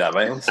couldn't do that,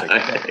 mate. Honestly.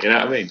 You know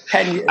what I mean?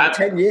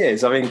 10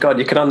 years. I mean, God,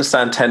 you can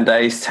understand 10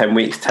 days, 10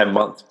 weeks, 10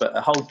 months, but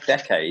a whole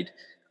decade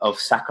of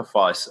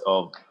sacrifice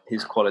of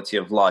his quality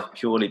of life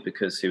purely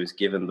because he was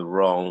given the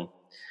wrong,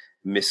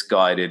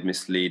 misguided,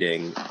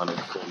 misleading,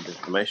 uninformed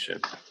information.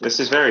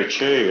 This is very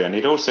true. And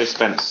he'd also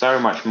spent so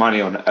much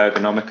money on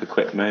ergonomic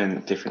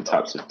equipment, different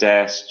types of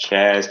desks,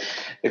 chairs.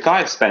 The guy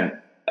had spent,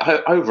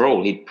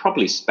 overall, he'd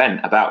probably spent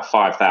about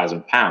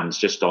 £5,000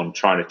 just on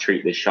trying to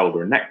treat this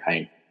shoulder and neck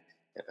pain.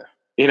 Yeah.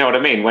 You know what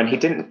I mean? When he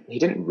didn't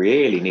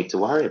really need to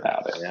worry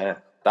about it. Yeah,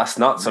 that's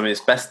nuts. I mean,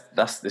 it's best.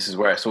 This is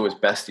where it's always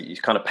best. You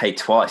kind of pay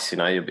twice. You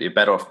know, you're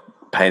better off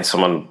paying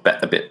someone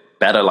a bit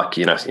better, like,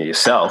 you know,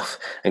 yourself,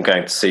 and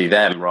going to see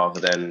them rather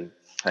than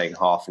paying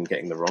half and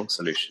getting the wrong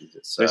solutions.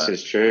 This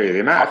is true. The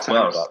amount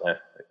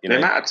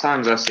of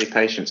times I see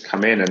patients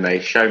come in and they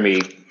show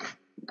me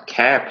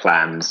care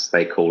plans,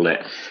 they call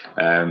it,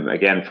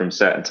 again, from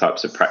certain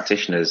types of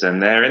practitioners,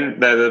 and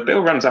the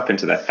bill runs up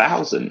into their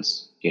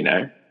thousands, you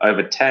know,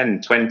 over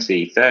 10,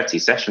 20, 30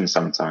 sessions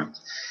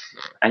sometimes.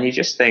 And you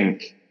just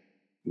think,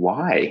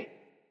 why?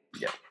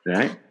 Yeah. You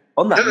know?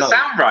 On that doesn't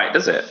sound right,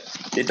 does it?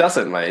 It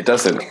doesn't, mate. It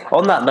doesn't.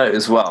 On that note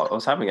as well, I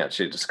was having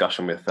actually a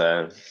discussion with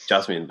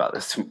Jasmine about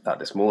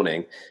this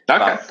morning.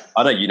 Okay.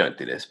 I know you don't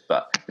do this,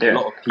 but a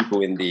lot of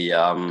people in the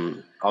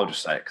I'll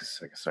just say it because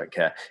I guess I don't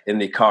care. In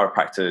the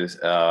chiropractors,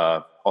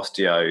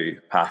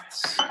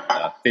 osteopaths,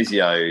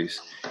 physios,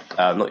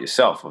 not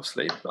yourself,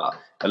 obviously, but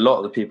a lot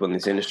of the people in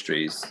these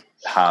industries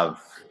have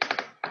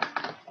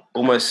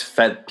almost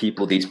fed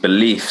people these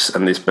beliefs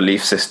and this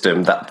belief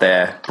system that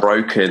they're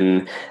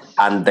broken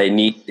and they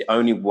need, the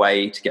only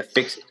way to get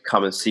fixed is to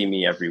come and see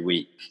me every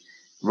week,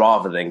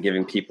 rather than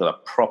giving people a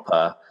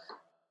proper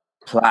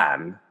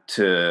plan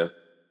to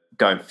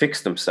go and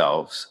fix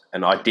themselves,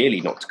 and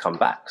ideally not to come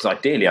back. Because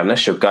ideally,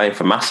 unless you're going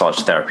for massage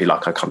therapy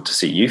like I come to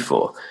see you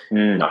for,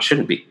 I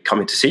shouldn't be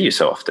coming to see you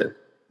so often.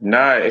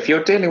 No, if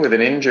you're dealing with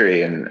an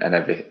injury and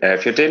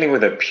if you're dealing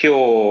with a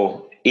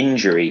pure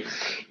injury,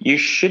 you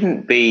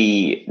shouldn't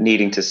be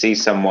needing to see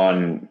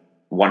someone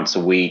once a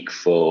week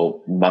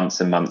for months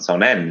and months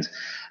on end.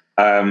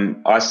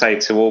 I say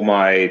to all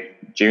my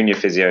junior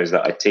physios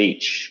that I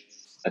teach,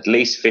 at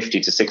least 50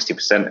 to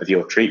 60% of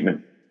your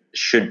treatment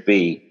should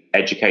be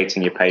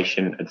educating your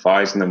patient,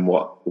 advising them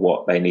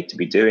what they need to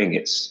be doing.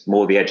 It's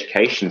more the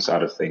education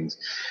side of things.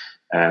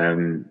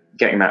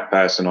 Getting that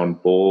person on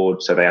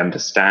board so they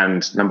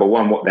understand, number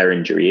one, what their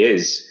injury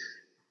is.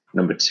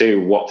 Number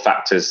two, what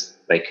factors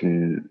they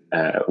can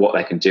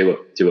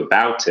do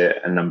about it.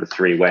 And number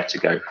three, where to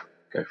go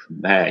from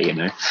there, you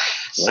know?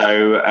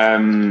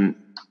 So,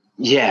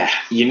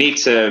 you need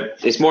to,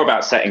 it's more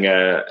about setting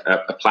a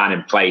plan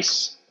in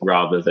place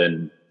rather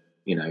than,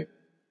 you know,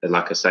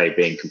 like I say,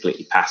 being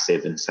completely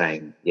passive and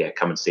saying,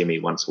 come and see me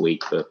once a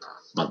week for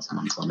months and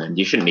months on end.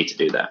 You shouldn't need to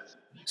do that.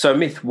 So,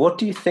 Myth, what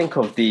do you think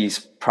of these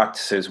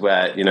practices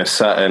where, you know,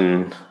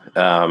 certain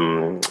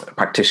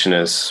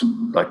practitioners,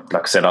 like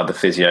I said, other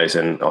physios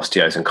and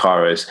osteos and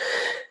chiros,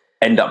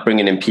 end up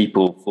bringing in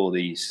people for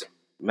these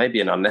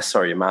maybe an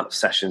unnecessary amount of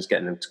sessions,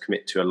 getting them to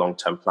commit to a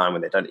long-term plan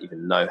when they don't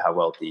even know how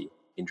well the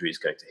injury is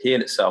going to heal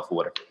itself or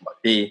whatever it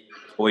might be,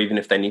 or even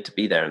if they need to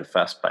be there in the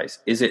first place?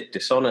 Is it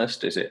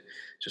dishonest? Is it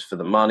just for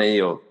the money?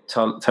 Or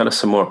tell us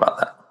some more about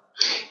that.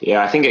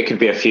 Yeah, I think it could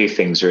be a few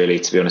things, really,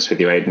 to be honest with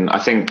you, Aidan. I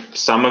think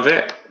some of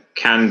it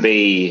can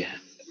be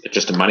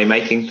just a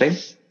money-making thing,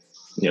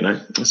 you know,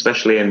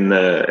 especially in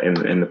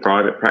the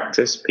private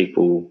practice.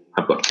 People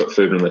have got to put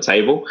food on the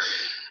table.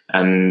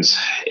 And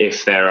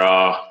if there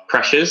are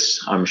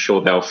pressures, I'm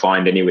sure they'll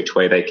find any which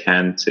way they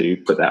can to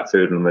put that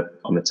food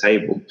on the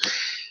table,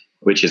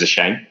 which is a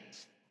shame.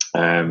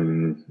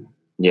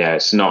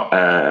 It's not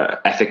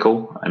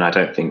ethical, and I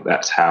don't think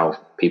that's how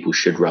people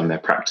should run their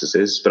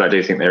practices. But I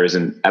do think there is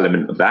an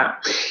element of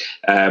that.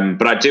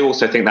 But I do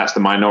also think that's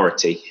the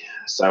minority.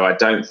 So I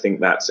don't think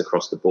that's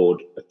across the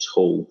board at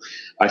all.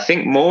 I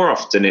think more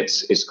often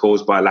it's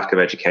caused by a lack of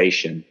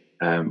education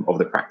of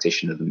the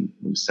practitioner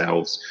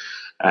themselves.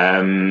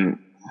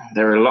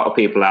 There are a lot of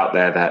people out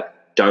there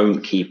that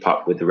don't keep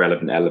up with the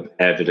relevant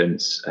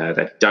evidence,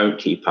 that don't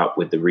keep up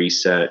with the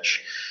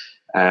research,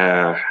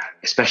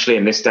 especially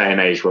in this day and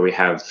age where we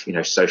have, you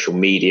know, social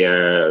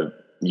media,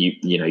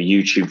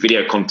 YouTube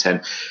video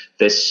content.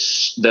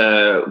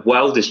 The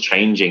world is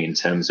changing in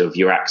terms of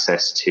your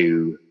access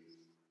to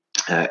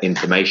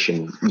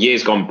information.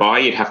 Years gone by,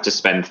 you'd have to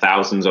spend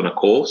thousands on a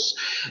course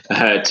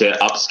to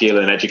upskill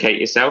and educate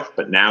yourself,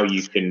 but now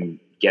you can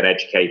get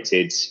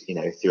educated, you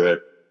know, through a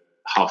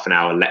half an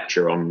hour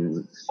lecture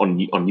on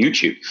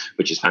YouTube,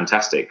 which is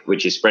fantastic,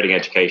 which is spreading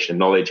education and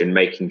knowledge and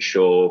making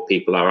sure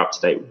people are up to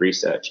date with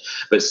research.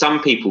 But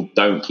some people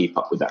don't keep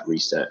up with that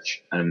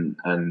research, and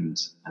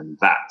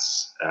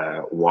that's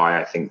why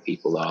I think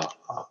people are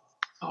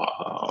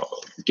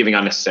giving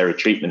unnecessary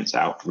treatments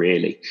out,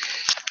 really.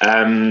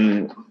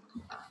 They're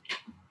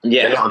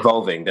not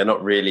evolving. They're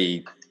not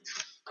really,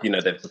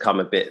 they've become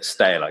a bit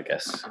stale, I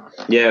guess.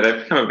 Yeah,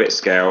 they've become a bit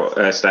stale,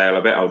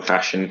 a bit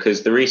old-fashioned,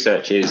 because the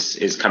research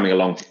is coming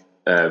along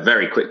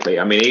very quickly.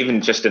 I mean,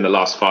 even just in the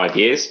last 5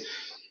 years,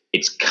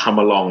 it's come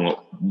along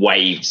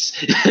waves,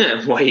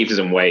 waves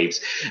and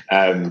waves.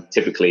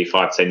 Typically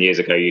 5-10 years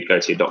ago, you'd go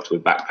to your doctor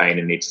with back pain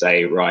and he'd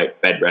say,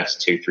 right, bed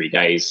rest 2-3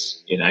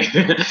 days,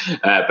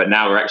 but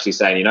now we're actually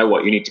saying, you know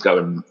what, you need to go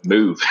and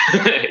move,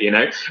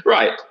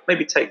 right,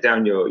 maybe take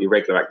down your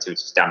regular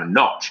activities down a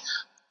notch,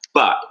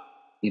 but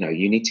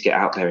you need to get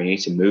out there and you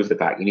need to move the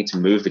back, you need to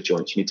move the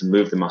joints, you need to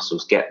move the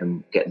muscles, get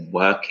them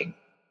working.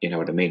 You know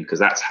what I mean? Because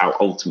that's how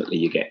ultimately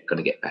you're going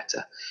to get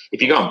better.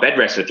 If you go on bed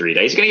rest for 3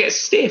 days, you're going to get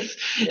stiff.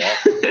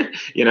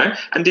 Yeah.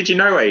 And did you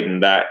know, Aidan,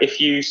 that if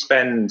you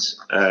spend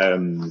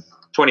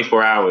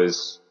 24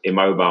 hours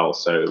immobile,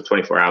 so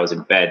 24 hours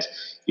in bed,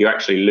 you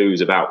actually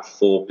lose about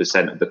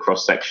 4% of the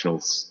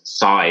cross-sectional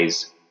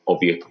size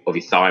of your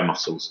thigh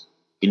muscles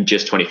in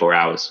just 24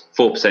 hours.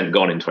 4%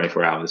 gone in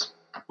 24 hours.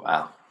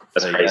 Wow.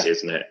 That's crazy,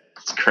 isn't it?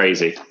 It's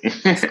crazy. In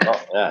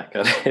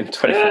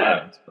 24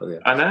 hours. Oh, yeah.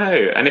 I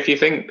know. And if you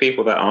think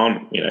people that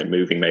aren't,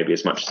 moving maybe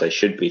as much as they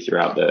should be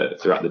throughout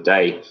the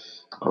day,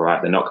 all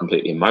right, they're not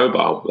completely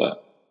immobile,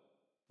 but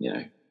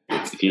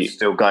it's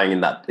still going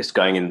in that. It's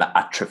going in the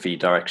atrophy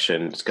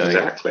direction. It's going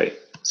exactly.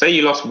 Say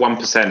you lost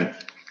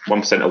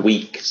 1% a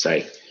week.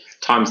 Say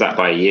times that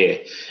by a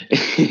year.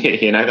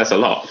 That's a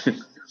lot.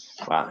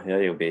 Wow, yeah,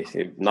 you'll be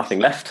nothing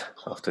left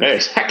after. Yeah,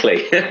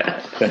 exactly.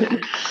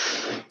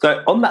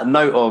 So on that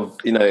note of,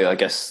 I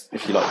guess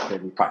if you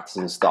like practice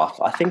and stuff,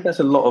 I think there's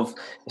a lot of,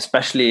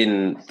 especially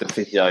in the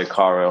physio,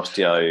 chiro,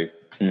 osteo,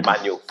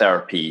 manual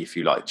therapy, if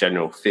you like,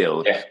 general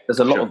field, there's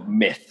a lot of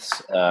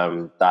myths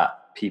that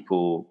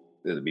people,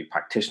 whether it be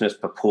practitioners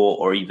purport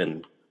or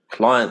even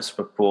clients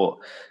purport.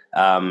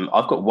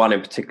 I've got one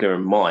in particular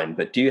in mind,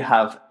 but do you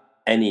have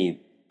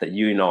any that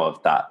you know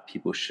of that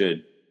people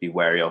should be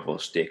wary of or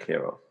steer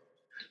clear of?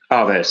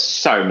 Oh, there's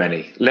so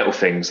many little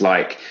things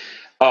like,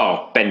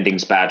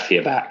 bending's bad for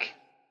your back.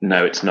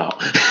 No, it's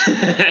not.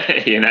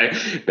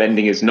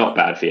 Bending is not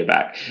bad for your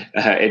back.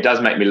 It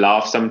does make me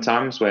laugh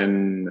sometimes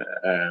when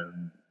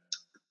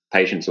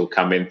patients will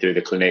come in through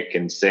the clinic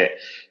and sit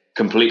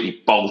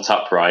completely bolt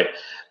upright.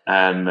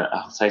 And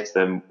I'll say to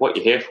them, what are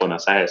you here for? And I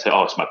say,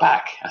 oh, it's my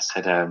back. I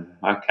said,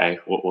 okay,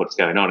 what's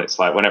going on? It's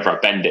like whenever I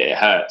bend it, it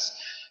hurts.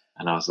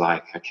 And I was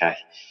like, okay.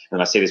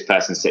 And I see this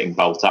person sitting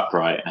bolt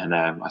upright, and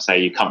I say, are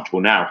you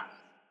comfortable now?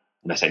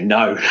 And they say,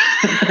 no.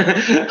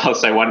 I'll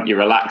say, why don't you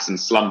relax and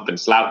slump and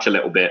slouch a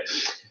little bit?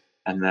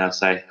 And they'll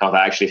say, oh,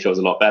 that actually feels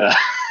a lot better.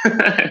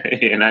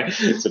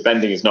 So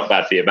bending is not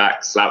bad for your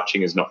back.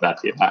 Slouching is not bad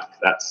for your back.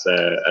 That's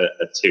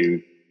a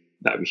two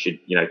that we should,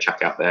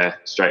 chuck out there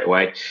straight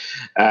away.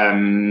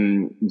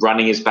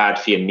 Running is bad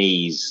for your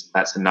knees.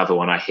 That's another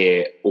one I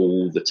hear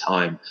all the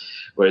time.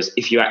 Whereas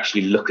if you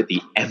actually look at the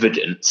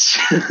evidence,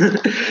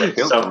 we're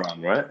built to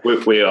run, right?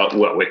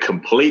 We're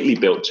completely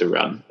built to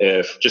run.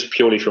 Just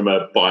purely from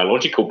a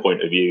biological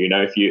point of view,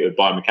 if you a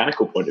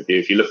biomechanical point of view,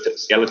 if you looked at the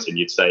skeleton,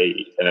 you'd say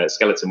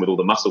skeleton with all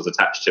the muscles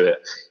attached to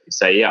it. You'd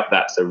say, yeah,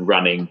 that's a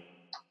running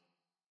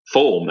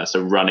form. That's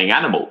a running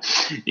animal,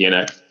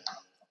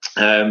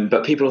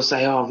 But people will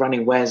say,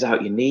 running wears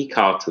out your knee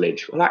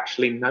cartilage. Well,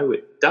 actually, no,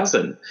 it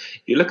doesn't.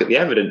 If you look at the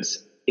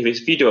evidence,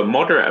 if you do a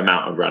moderate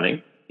amount of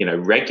running,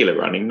 regular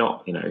running,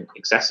 not,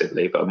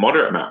 excessively, but a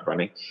moderate amount of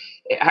running,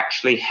 it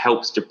actually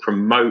helps to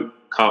promote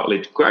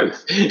cartilage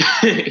growth,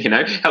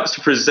 helps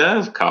to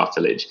preserve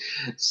cartilage.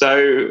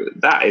 So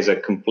that is a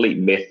complete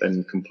myth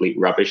and complete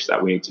rubbish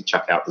that we need to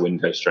chuck out the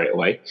window straight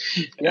away.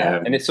 Yeah,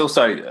 and it's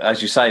also,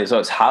 as you say,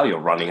 it's how you're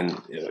running and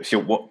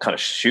what kind of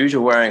shoes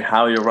you're wearing,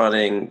 how you're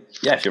running.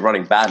 Yeah, if you're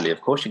running badly,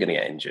 of course you're going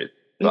to get injured.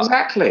 But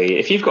exactly.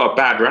 If you've got a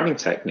bad running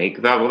technique,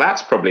 well,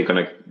 that's probably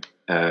going to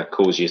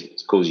cause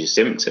you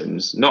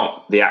symptoms,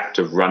 not the act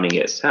of running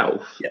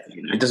itself. Yeah,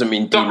 it doesn't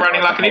mean stop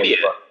running like an idiot.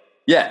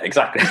 Yeah,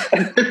 exactly.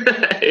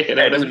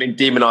 It doesn't mean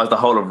demonize the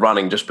whole of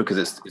running just because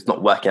it's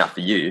not working out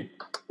for you.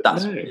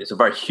 It's a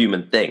very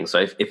human thing. So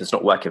if it's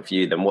not working for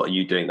you, then what are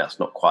you doing that's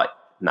not quite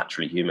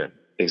naturally human?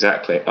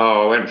 Exactly.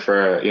 I went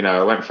for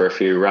a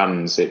few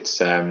runs. It's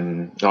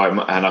and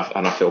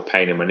I feel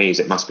pain in my knees.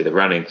 It must be the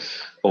running.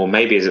 Or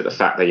maybe is it the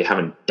fact that you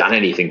haven't done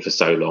anything for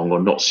so long or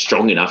not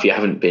strong enough? You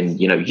haven't been,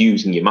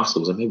 using your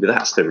muscles, and maybe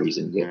that's the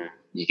reason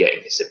you're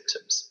getting the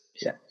symptoms.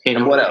 Yeah.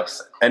 And what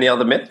else? Any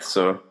other myths?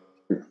 Or?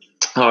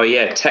 Oh,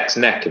 yeah, Tex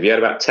neck. Have you heard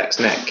about Tex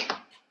neck?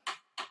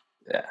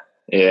 Yeah.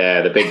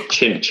 Yeah, the big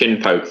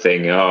chin poke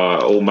thing.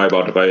 All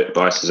mobile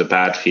devices are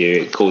bad for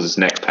you. It causes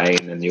neck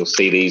pain, and you'll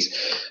see these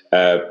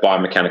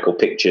biomechanical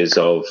pictures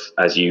of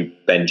as you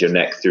bend your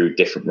neck through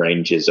different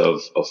ranges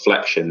of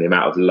flexion, the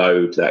amount of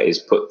load that is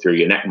put through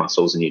your neck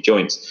muscles and your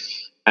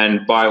joints.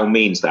 And by all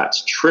means,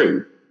 that's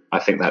true. I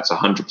think that's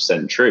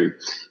 100% true.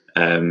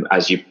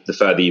 The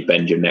further you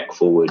bend your neck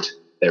forward,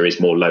 there is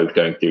more load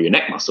going through your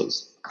neck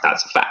muscles.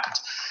 That's a fact.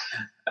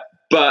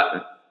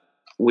 But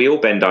we all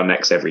bend our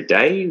necks every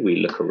day. We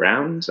look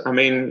around. I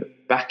mean,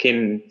 back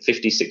in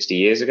 50, 60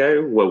 years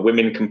ago, were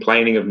women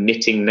complaining of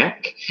knitting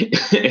neck?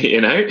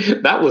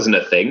 That wasn't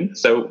a thing.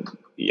 So,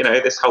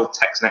 this whole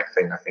text neck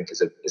thing, I think,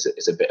 is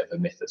a bit of a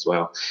myth as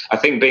well. I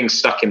think being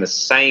stuck in the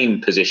same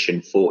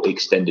position for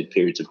extended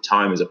periods of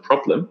time is a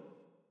problem.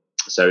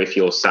 So if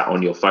you're sat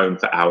on your phone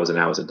for hours and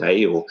hours a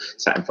day, or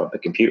sat in front of the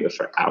computer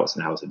for hours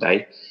and hours a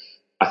day,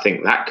 I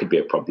think that could be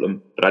a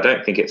problem. But I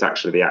don't think it's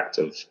actually the act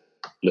of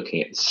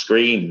looking at the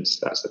screens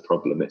that's the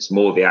problem. It's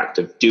more the act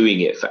of doing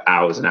it for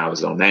hours and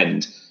hours on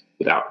end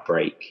without a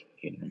break.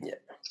 Yeah.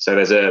 So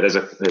there's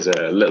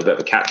a little bit of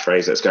a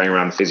catchphrase that's going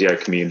around the physio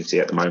community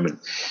at the moment.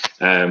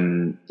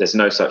 There's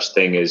no such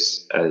thing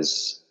as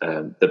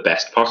the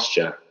best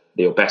posture.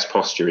 Your best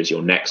posture is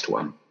your next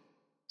one.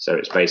 So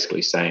it's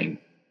basically saying,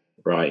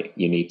 right,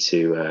 you need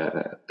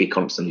to be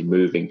constantly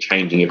moving,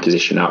 changing your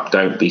position up.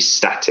 Don't be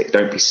static.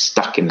 Don't be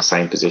stuck in the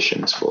same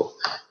positions for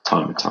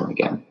time and time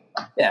again.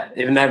 Yeah,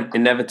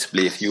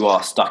 inevitably, if you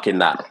are stuck in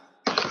that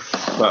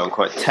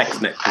quote-unquote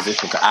text neck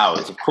position for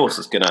hours, of course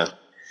it's going to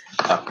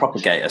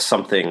propagate as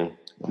something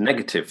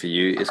negative for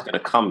you. It's going to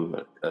come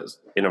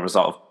in a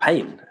result of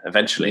pain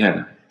eventually.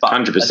 Yeah,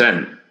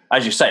 100%.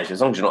 As you say,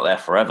 as long as you're not there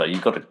forever,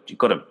 you've got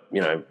to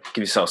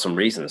give yourself some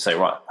reason and say,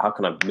 right, how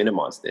can I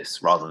minimize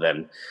this, rather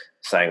than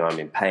saying I'm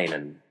in pain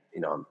and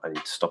I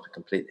need to stop it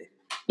completely.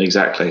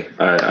 Exactly,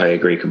 I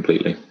agree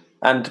completely.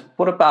 And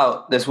what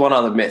about, there's one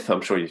other myth,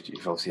 I'm sure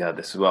you've obviously heard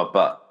this as well,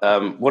 but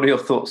what are your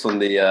thoughts on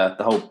the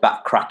whole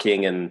back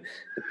cracking and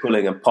the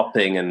pulling and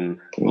popping and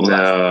all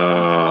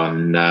that?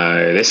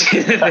 No, this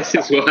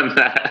is one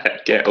that I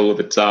get all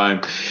the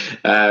time.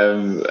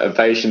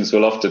 Patients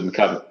will often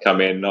come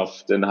in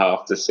often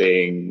after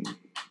seeing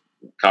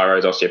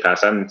chiros,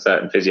 osteopaths and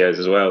certain physios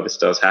as well, this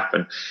does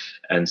happen,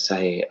 and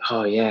say,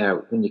 oh yeah,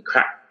 when you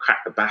crack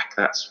the back,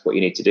 that's what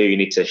you need to do. You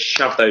need to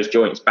shove those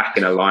joints back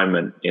in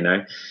alignment,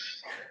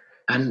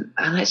 And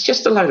it's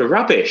just a load of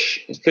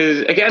rubbish,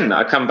 because again,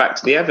 I come back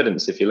to the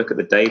evidence. If you look at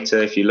the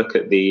data, if you look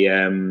at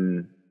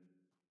the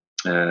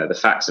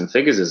facts and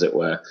figures, as it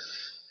were,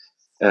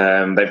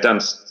 they've done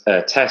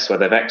tests where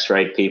they've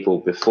x-rayed people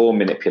before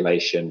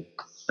manipulation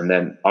and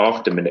then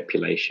after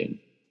manipulation,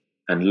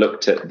 and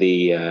looked at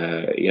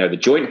the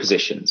joint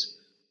positions,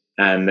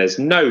 and there's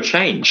no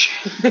change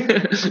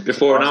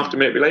before and after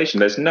manipulation.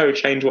 There's no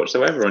change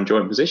whatsoever on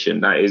joint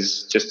position. That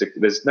is just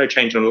there's no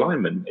change on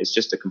alignment. It's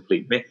just a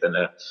complete myth and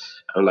a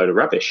load of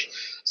rubbish.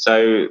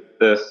 So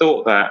the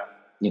thought that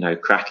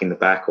cracking the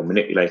back or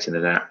manipulating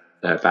the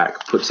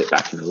back puts it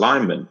back in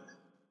alignment,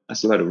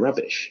 that's a load of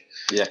rubbish.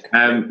 Yeah.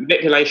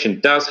 Manipulation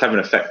does have an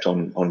effect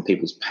on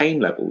people's pain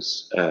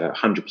levels,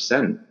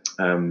 100%.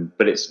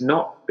 But it's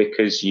not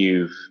because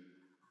you've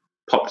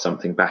popped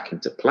something back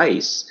into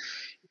place.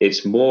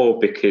 It's more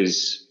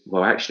because,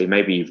 well, actually,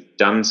 maybe you've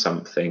done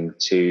something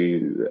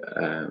to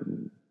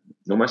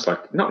almost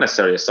like, not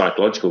necessarily a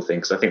psychological thing,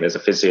 because I think there's a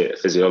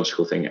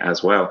physiological thing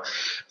as well,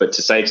 but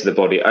to say to the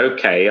body,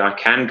 okay, I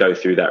can go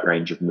through that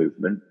range of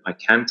movement. I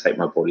can take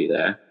my body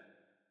there.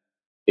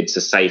 It's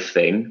a safe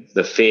thing.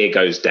 The fear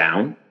goes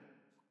down,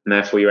 and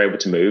therefore you're able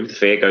to move. The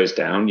fear goes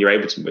down, you're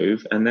able to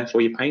move, and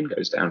therefore your pain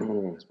goes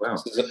down as well.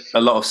 So there's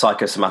a lot of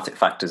psychosomatic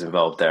factors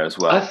involved there as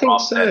well. I think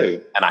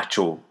so. An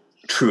actual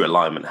true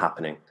alignment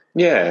happening.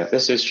 Yeah,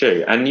 this is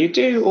true. And you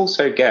do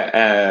also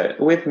get,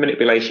 with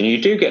manipulation,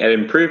 you do get an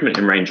improvement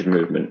in range of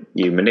movement.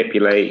 You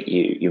manipulate,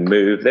 you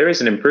move. There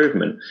is an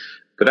improvement,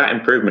 but that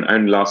improvement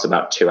only lasts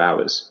about 2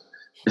 hours.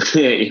 So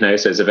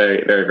it's a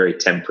very, very, very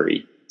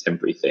temporary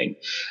thing.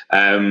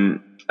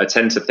 I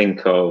tend to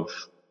think of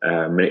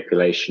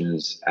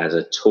manipulations as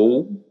a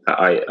tool that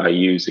I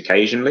use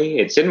occasionally.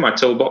 It's in my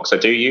toolbox. I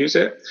do use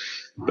it,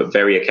 but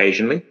very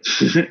occasionally.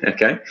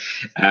 Okay.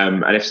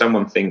 And if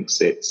someone thinks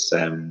it's,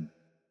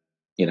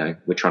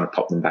 we're trying to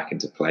pop them back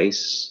into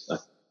place,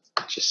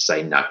 I just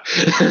say no.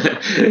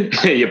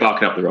 You're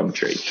barking up the wrong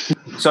tree.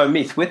 So,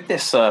 Meath, with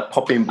this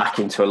popping back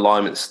into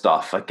alignment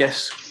stuff, I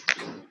guess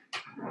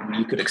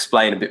you could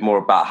explain a bit more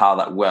about how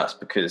that works,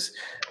 because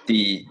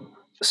the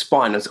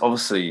spine is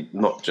obviously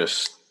not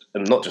just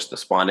the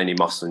spine, any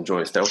muscles and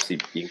joints, they're obviously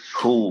being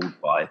pulled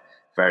by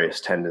various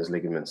tendons,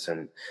 ligaments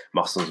and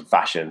muscles and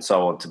fascia and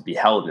so on to be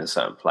held in a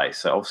certain place.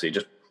 So obviously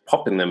just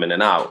popping them in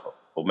and out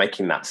or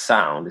making that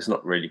sound is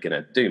not really going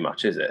to do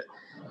much, is it?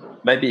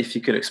 Maybe if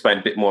you could explain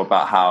a bit more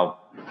about how,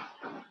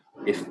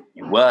 if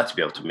you were to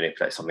be able to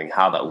manipulate something,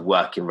 how that would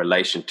work in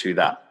relation to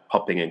that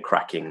popping and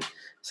cracking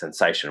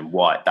sensation, and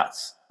why it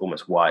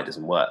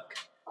doesn't work.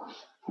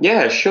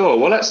 Yeah, sure.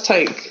 Well, let's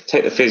take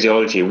the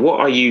physiology.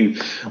 What are you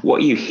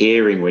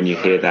hearing when you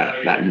hear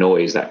that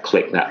noise, that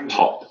click, that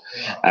pop?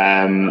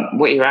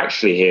 What you're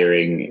actually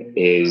hearing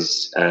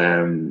is,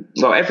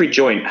 every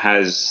joint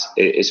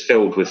is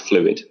filled with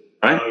fluid,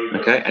 right?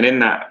 Okay, and in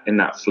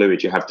that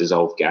fluid you have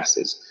dissolved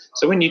gases.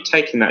 So when you're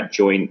taking that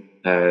joint,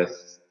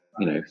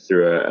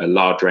 through a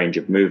large range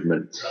of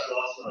movement,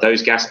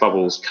 those gas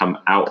bubbles come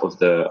out of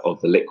the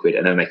liquid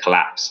and then they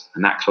collapse,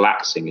 and that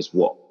collapsing is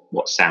what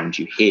what sound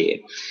you hear.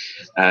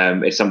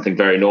 It's something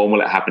very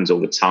normal. It happens all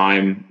the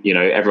time.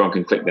 Everyone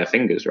can click their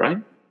fingers, right?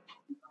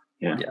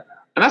 Yeah.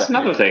 And that's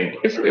another thing.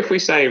 If we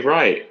say,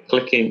 right,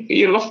 clicking,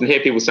 you'll often hear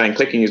people saying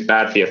clicking is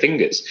bad for your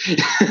fingers.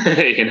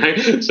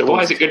 So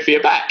why is it good for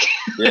your back?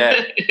 Yeah,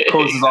 it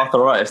causes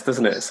arthritis,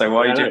 doesn't it? So why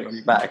are you doing it on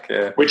your back?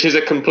 Yeah. Which is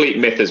a complete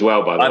myth as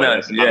well, by the way. Know.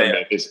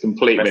 Myth. It's a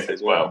complete myth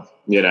as well.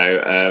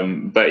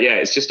 But yeah,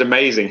 it's just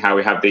amazing how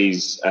we have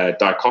these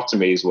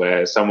dichotomies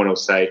where someone will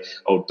say,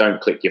 "Oh, don't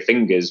click your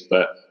fingers,"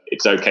 but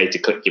it's okay to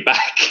click your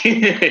back.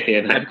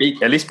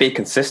 At least be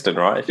consistent,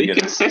 right? Be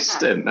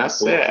consistent.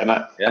 That's it. And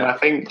I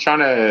think trying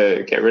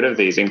to get rid of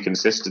these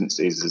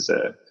inconsistencies is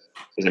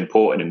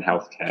important in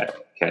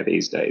healthcare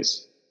these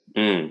days.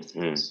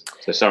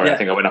 So sorry, I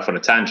think I went off on a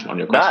tangent on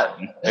your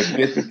question.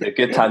 No, a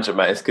good tangent,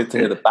 mate. It's good to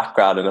hear the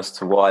background and as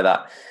to why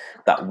that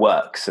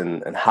works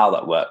and how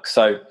that works.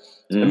 So,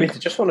 Amit, I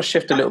just want to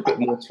shift a little bit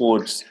more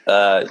towards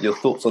your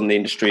thoughts on the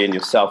industry and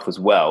yourself as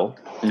well.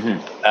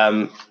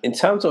 In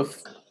terms of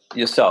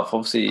yourself,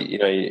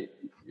 obviously,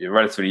 you're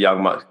relatively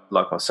young,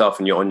 like myself,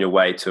 and you're on your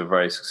way to a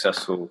very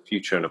successful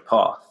future and a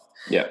path.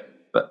 Yeah.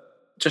 But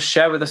just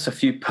share with us a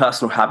few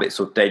personal habits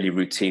or daily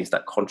routines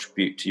that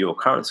contribute to your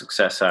current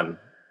success and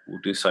will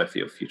do so for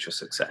your future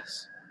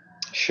success.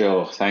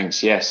 Sure,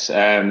 thanks. Yes,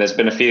 there's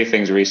been a few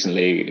things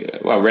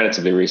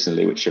relatively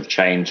recently, which have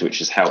changed, which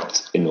has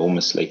helped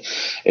enormously.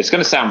 It's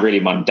going to sound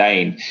really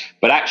mundane,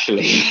 but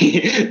actually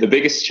the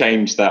biggest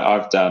change that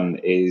I've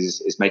done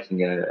is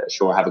making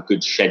sure I have a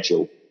good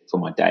schedule for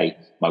my day,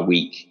 my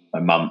week, my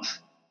month,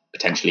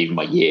 potentially even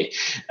my year.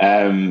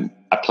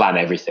 I plan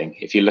everything.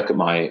 If you look at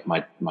my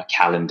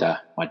calendar,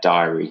 my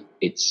diary,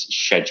 it's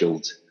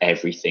scheduled.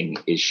 Everything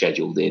is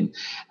scheduled in,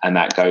 and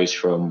that goes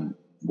from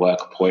work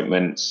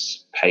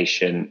appointments,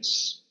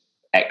 patients,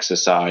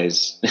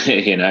 exercise,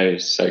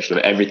 social,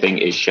 everything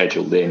is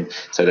scheduled in.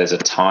 So there's a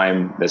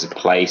time, there's a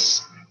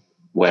place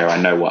where I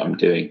know what I'm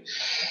doing.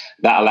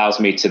 That allows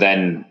me to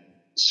then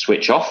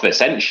switch off,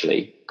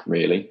 essentially,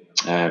 really.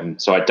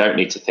 So I don't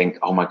need to think,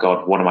 oh my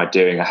God, what am I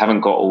doing? I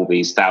haven't got all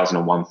these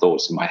 1,001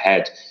 thoughts in my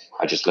head.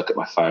 I just look at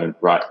my phone,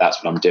 right,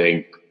 that's what I'm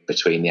doing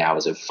between the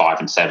hours of 5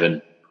 and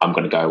 7. I'm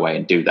going to go away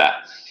and do that.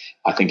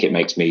 I think it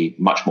makes me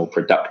much more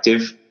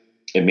productive.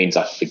 It means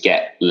I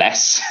forget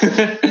less,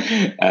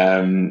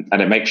 and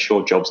it makes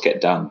sure jobs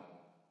get done.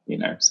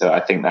 So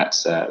I think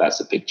that's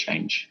a big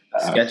change.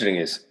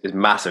 Scheduling is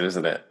massive,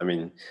 isn't it? I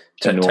mean,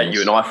 take you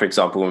and I, for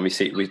example, when we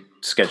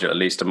schedule at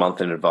least a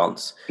month in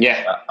advance.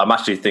 Yeah, I'm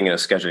actually thinking of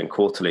scheduling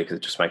quarterly because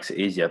it just makes it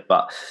easier.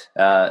 But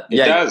it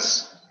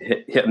does.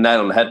 Hit the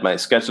nail on the head, mate.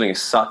 Scheduling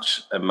is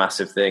such a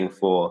massive thing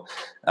for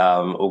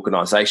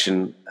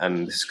organisation,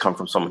 and this has come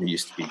from someone who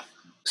used to be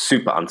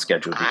super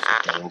unscheduled,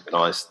 and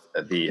organised,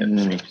 the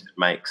changes it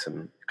makes,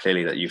 and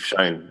clearly that you've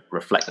shown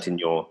reflect in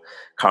your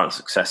current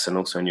success and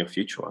also in your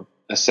future one.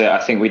 That's it.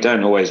 I think we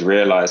don't always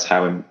realise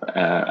how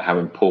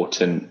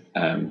important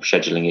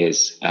scheduling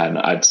is, and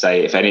I'd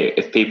say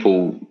if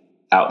people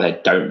out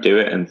there don't do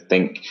it and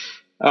think,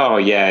 oh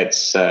yeah,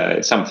 it's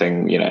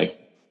something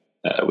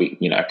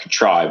I could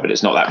try, but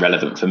it's not that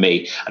relevant for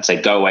me. I'd say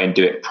go away and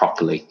do it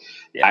properly.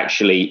 Yeah.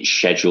 Actually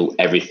schedule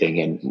everything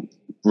in.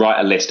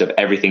 Write a list of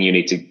everything you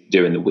need to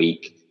do in the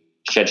week,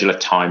 schedule a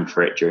time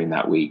for it during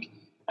that week,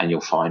 and you'll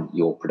find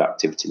your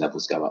productivity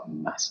levels go up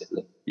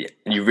massively. Yeah,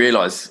 and you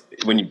realise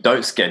when you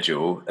don't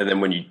schedule, and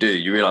then when you do,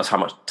 you realise how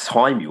much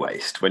time you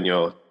waste when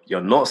you're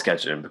not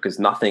scheduling, because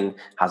nothing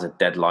has a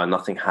deadline,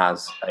 nothing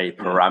has a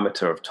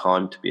parameter of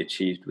time to be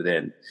achieved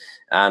within.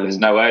 And there's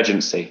no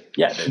urgency.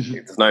 Yeah,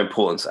 there's no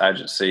importance,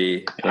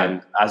 urgency. Yeah.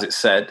 And as it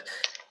said,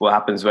 what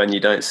happens when you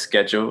don't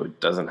schedule,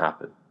 it doesn't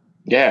happen.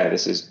 Yeah,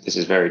 this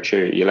is very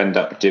true. You'll end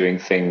up doing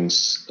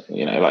things,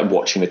 like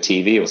watching the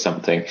TV or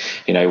something,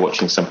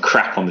 watching some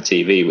crap on the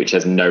TV, which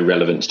has no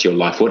relevance to your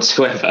life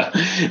whatsoever,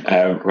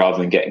 rather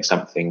than getting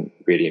something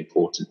really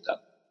important done.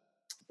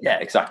 Yeah,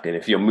 exactly.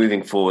 And if you're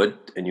moving forward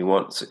and you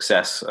want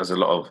success, if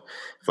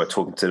we're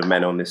talking to the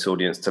men on this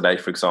audience today,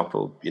 for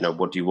example,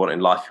 what do you want in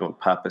life? You want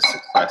purpose,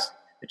 success,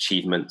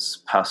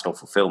 achievements, personal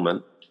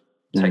fulfillment.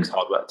 It takes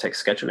hard work, it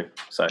takes scheduling.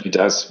 So it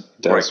does.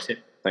 Great tip.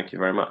 Thank you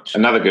very much.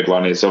 Another good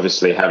one is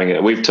obviously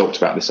we've talked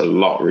about this a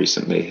lot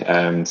recently,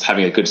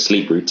 having a good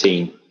sleep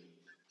routine.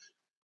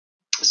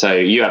 So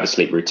you have a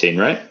sleep routine,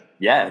 right?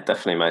 Yeah,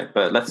 definitely, mate.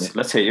 But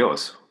let's hear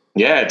yours.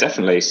 Yeah,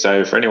 definitely.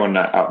 So for anyone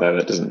out there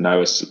that doesn't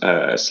know,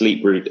 a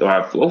sleep routine,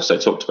 I've also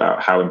talked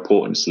about how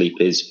important sleep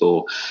is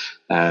for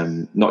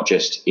not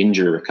just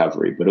injury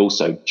recovery, but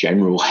also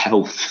general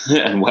health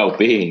and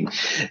well-being.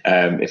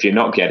 If you're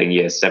not getting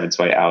your 7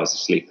 to 8 hours of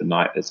sleep a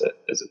night, there's a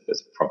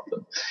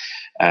problem.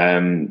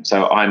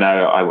 So I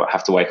know I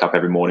have to wake up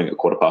every morning at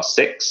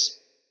 6:15.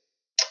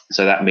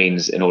 So that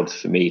means in order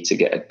for me to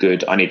get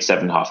I need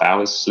 7.5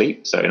 hours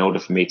sleep. So in order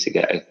for me to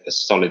get a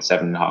solid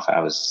 7.5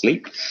 hours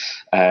sleep,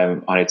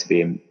 I need to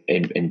be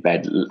in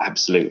bed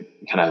absolute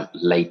kind of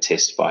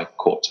latest by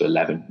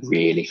 11:15,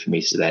 really, for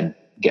me to then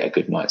get a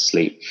good night's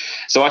sleep.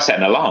 So I set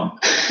an alarm.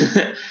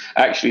 I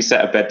actually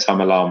set a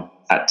bedtime alarm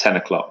at 10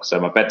 o'clock. So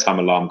my bedtime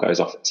alarm goes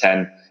off at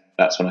 10.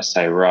 That's when I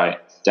say, right,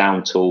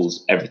 down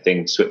tools,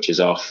 everything switches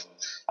off.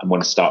 I'm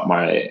going to start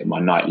my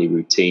nightly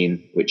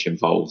routine, which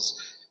involves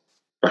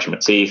brushing my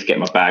teeth,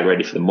 getting my bag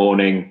ready for the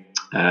morning,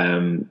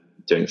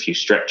 doing a few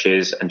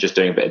stretches, and just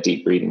doing a bit of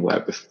deep breathing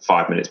work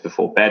 5 minutes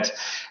before bed.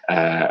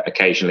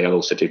 Occasionally, I'll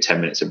also do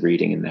 10 minutes of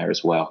reading in there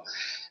as well.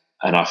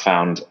 And I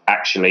found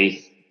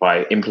actually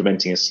by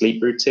implementing a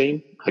sleep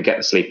routine, I get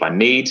the sleep I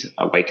need.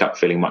 I wake up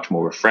feeling much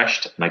more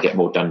refreshed, and I get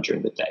more done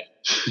during the day.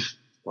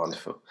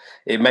 Wonderful.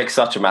 It makes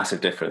such a massive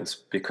difference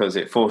because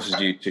it forces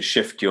you to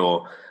shift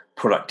your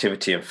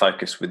productivity and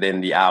focus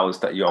within the hours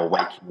that you're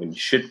waking when you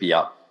should be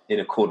up, in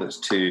accordance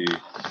to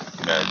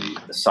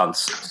the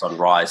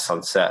sunrise,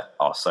 sunset,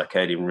 our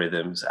circadian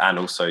rhythms, and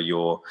also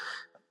your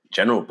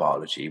general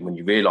biology. When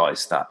you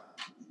realise that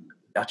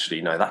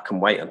actually, that can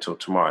wait until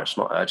tomorrow. It's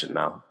not urgent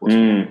now. What's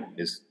important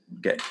is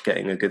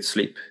getting a good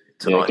sleep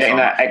tonight. Getting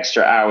that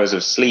extra hours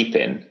of sleep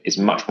in is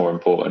much more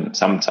important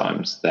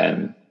sometimes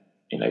than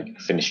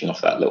finishing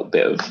off that little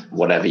bit of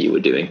whatever you were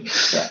doing.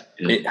 Yeah.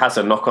 It has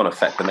a knock-on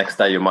effect. The next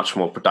day you're much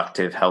more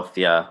productive,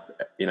 healthier.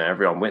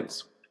 Everyone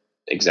wins.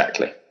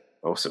 Exactly.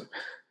 Awesome.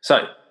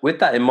 So with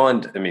that in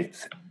mind,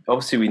 Amit,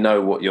 obviously we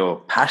know what you're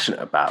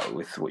passionate about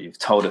with what you've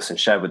told us and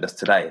shared with us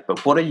today,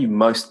 but what are you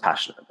most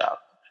passionate about?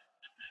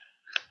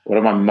 What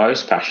am I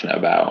most passionate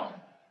about?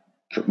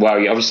 Well,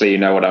 obviously,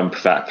 what I'm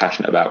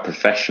passionate about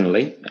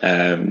professionally.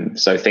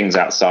 So things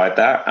outside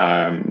that,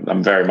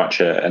 I'm very much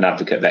an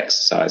advocate of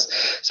exercise.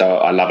 So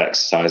I love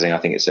exercising. I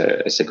think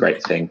it's a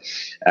great thing.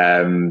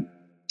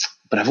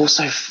 But I've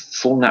also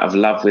fallen out of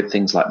love with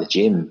things like the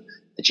gym.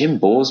 The gym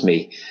bores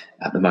me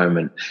at the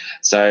moment.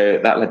 So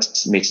that led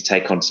me to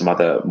take on some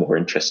other more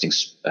interesting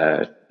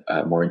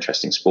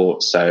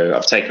sports. So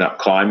I've taken up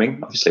climbing.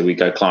 Obviously, we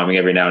go climbing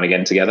every now and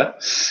again together,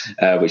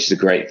 which is a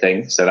great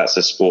thing. So that's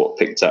a sport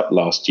picked up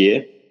last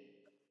year.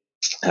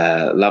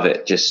 Love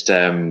it. Just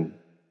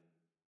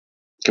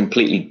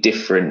completely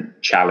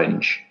different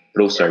challenge,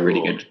 but also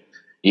really good.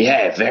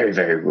 Yeah, very,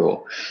 very raw.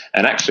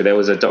 And actually, there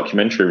was a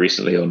documentary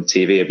recently on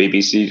TV, a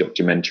BBC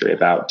documentary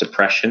about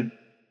depression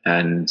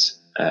and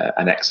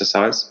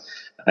exercise.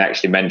 I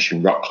actually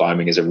mentioned rock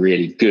climbing as a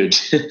really good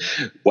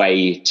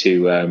way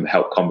to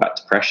help combat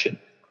depression,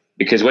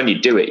 because when you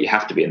do it, you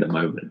have to be in the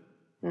moment.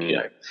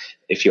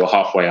 If you're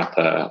halfway up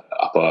a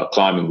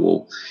climbing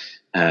wall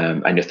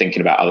and you're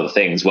thinking about other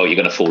things, well, you're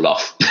going to fall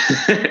off.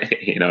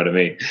 You know what I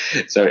mean?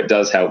 So it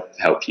does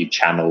help you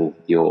channel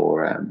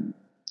your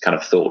kind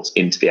of thoughts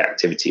into the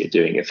activity you're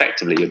doing.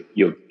 Effectively,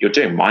 you're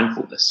doing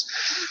mindfulness.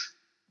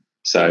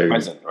 So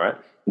present, right?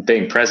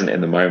 Being present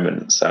in the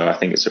moment. So I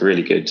think it's a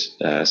really good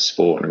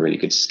sport and a really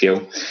good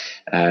skill.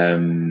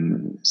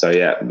 So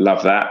yeah,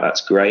 love that. That's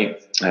great.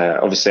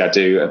 Obviously I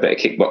do a bit of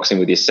kickboxing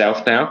with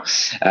yourself now.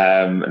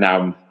 Now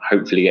I'm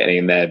hopefully getting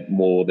in there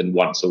more than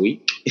once a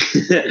week,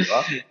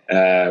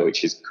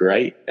 which is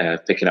great.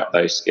 Picking up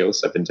those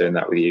skills. So I've been doing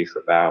that with you for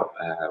about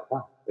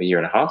a year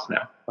and a half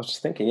now. I was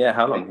just thinking,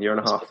 how long? A year and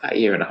a half? About a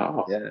year and a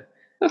half. Yeah.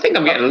 I think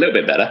I'm getting a little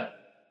bit better.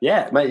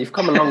 Yeah, mate, you've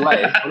come a long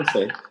way,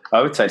 honestly.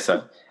 I would say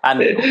so.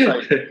 And also,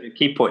 a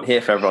key point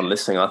here for everyone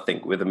listening, I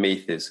think, with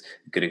Amit is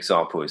a good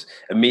example, is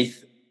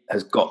Amit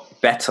has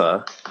got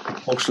better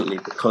proportionately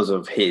because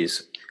of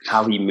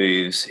how he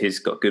moves. He's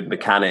got good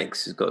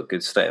mechanics. He's got a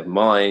good state of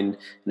mind.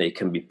 And he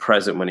can be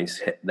present when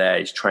he's there.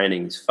 He's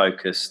training. He's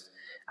focused.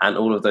 And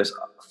all of those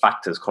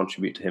factors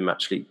contribute to him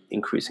actually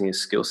increasing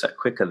his skill set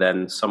quicker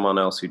than someone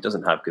else who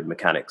doesn't have good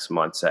mechanics,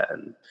 mindset,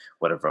 and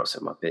whatever else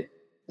it might be.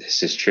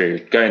 This is true.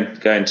 Going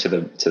to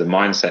the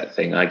mindset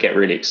thing, I get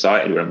really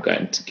excited when I'm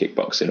going to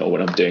kickboxing or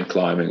when I'm doing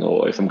climbing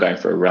or if I'm going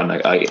for a run.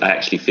 I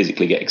actually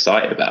physically get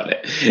excited about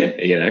it,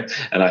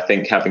 And I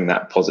think having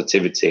that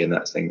positivity and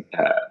that thing,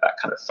 that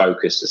kind of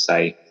focus to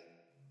say,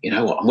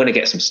 I'm going to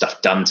get some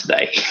stuff done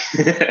today,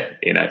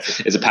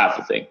 is a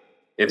powerful thing.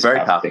 It's very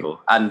powerful.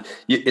 And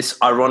it's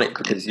ironic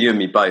because you and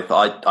me both,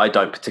 I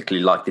don't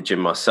particularly like the gym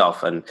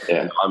myself. And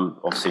I'm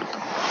obviously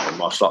a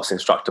martial arts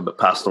instructor, but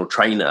personal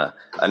trainer.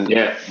 And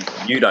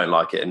you don't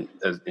like it and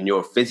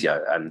you're a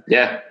physio. And,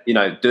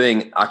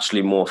 doing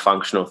actually more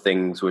functional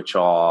things, which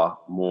are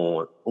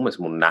almost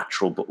more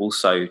natural, but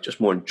also just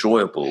more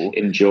enjoyable.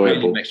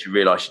 Really makes you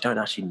realize you don't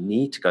actually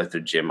need to go to the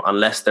gym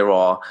unless there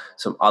are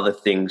some other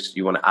things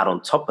you want to add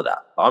on top of that.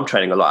 I'm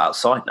training a lot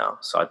outside now.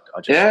 So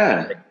I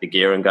just take the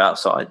gear and go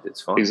outside.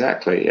 It's fine.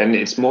 Exactly. And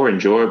it's more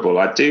enjoyable.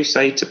 I do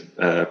say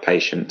to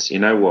patients, you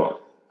know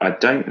what? I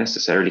don't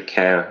necessarily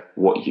care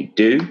what you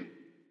do.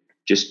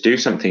 Just do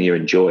something you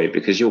enjoy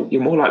because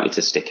you're more likely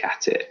to stick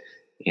at it.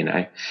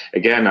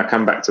 Again, I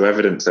come back to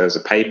evidence. There was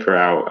a paper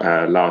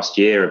out last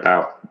year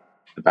about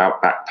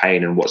back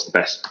pain and what's the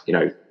best,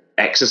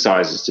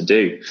 exercises to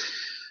do.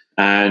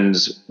 And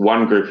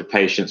one group of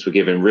patients were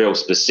given real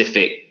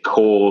specific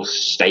core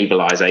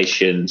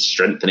stabilization,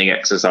 strengthening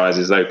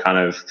exercises, those kind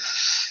of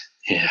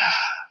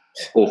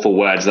awful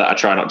words that I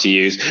try not to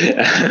use,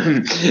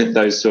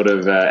 those sort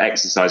of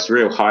exercises,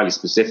 real highly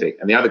specific.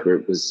 And the other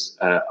group was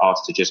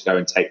asked to just go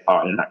and take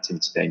part in an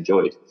activity they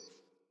enjoyed.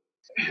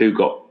 Who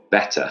got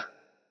better?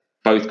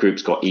 both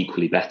groups got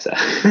equally better.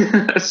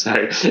 So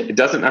it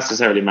doesn't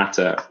necessarily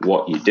matter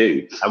what you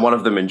do. And one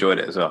of them enjoyed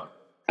it as well.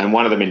 And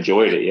one of them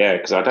enjoyed it, yeah,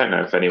 because I don't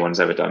know if anyone's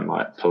ever done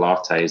like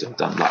Pilates or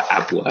done like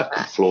ab work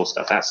and floor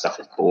stuff. That stuff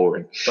is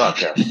boring.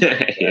 Okay.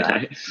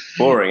 Yeah.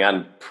 Boring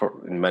and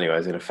in many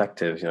ways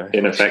ineffective,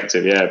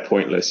 Ineffective, yeah,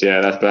 pointless.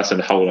 Yeah, that's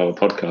a whole other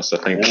podcast,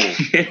 I think.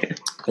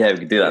 Yeah, we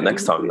could do that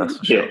next time, that's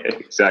for sure. Yeah,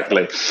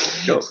 exactly.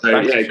 Sure.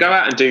 So yeah, go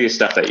out and do your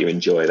stuff that you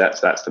enjoy.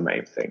 That's the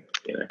main thing.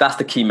 That's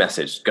the key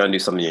message. Go and do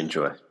something you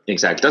enjoy.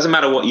 Exactly. Doesn't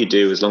matter what you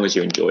do as long as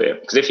you enjoy it.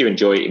 Because if you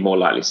enjoy it, you're more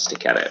likely to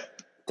stick at it.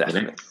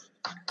 Definitely.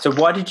 So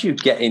why did you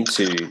get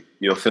into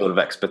your field of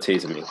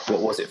expertise? I mean,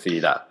 what was it for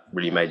you that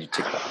really made you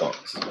tick that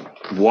box?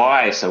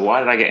 Why? So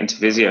why did I get into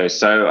physio?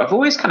 So I've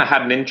always kind of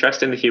had an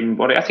interest in the human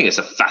body. I think it's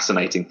a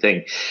fascinating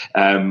thing.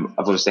 I've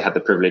obviously had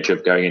the privilege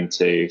of going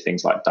into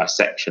things like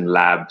dissection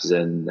labs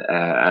and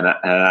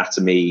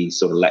anatomy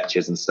sort of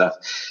lectures and stuff.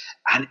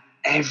 And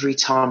every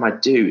time I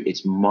do,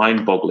 it's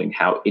mind-boggling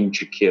how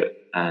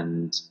intricate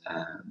and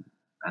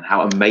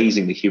how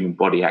amazing the human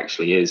body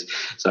actually is.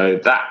 So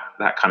that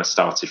kind of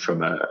started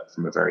from a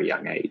very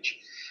young age.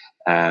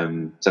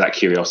 So that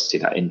curiosity,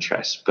 that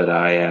interest. But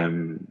I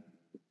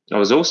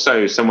was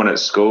also someone at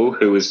school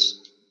who was,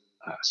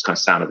 it's going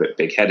to sound a bit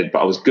big-headed, but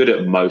I was good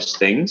at most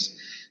things.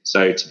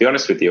 So to be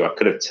honest with you, I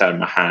could have turned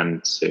my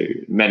hand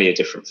to many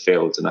different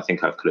fields, and I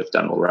think I could have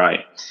done all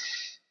right.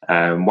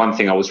 One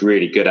thing I was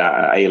really good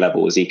at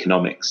A-level was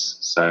economics.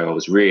 So I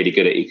was really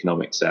good at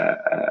economics at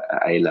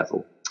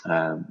A-level.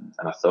 And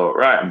I thought,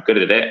 right, I'm good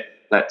at it.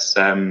 Let's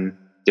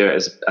do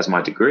it as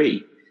my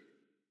degree.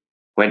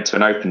 Went to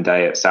an open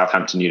day at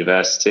Southampton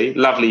University,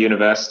 lovely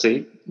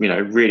university,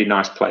 really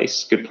nice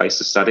place, good place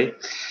to study.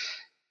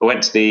 I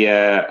went to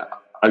the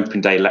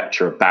open day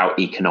lecture about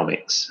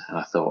economics, and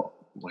I thought,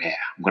 yeah,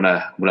 I'm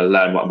gonna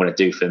learn what I'm gonna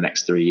do for the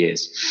next 3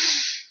 years.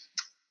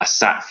 I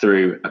sat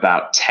through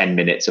about 10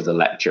 minutes of the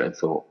lecture and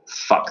thought,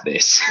 fuck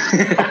this.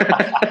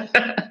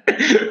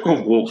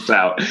 Walked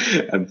out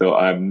and thought,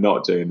 I'm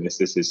not doing this.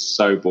 This is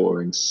so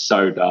boring,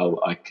 so dull.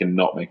 I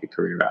cannot make a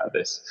career out of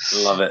this.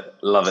 Love it.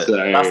 So,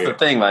 that's the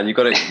thing, man. You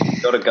got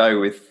to go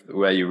with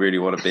where you really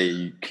want to be.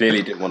 You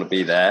clearly didn't want to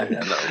be there, and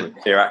that was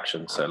clear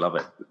action. So love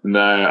it. No,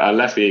 I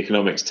left the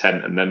economics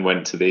tent and then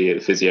went to the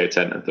physio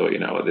tent and thought,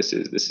 what, this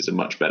is a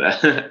much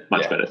better,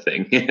 better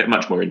thing,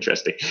 much more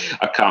interesting.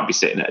 I can't be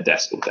sitting at a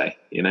desk all day,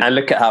 And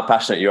look at how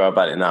passionate you are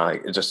about it now.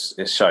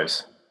 It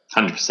shows.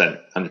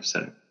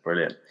 100%.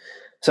 Brilliant.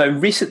 So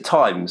in recent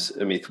times,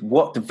 Amit,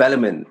 what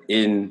development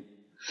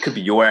could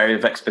be your area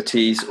of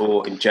expertise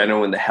or in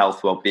general in the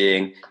health,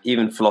 well-being,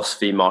 even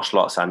philosophy, martial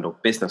arts and or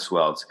business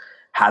worlds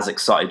has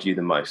excited you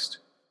the most?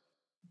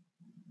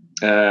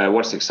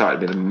 What's excited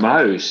me the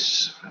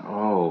most?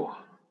 Well,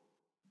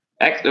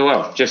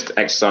 just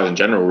exercise in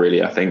general,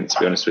 really, I think, to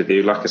be honest with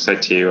you. Like I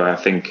said to you, I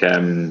think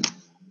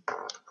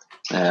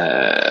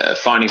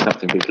finding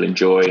something people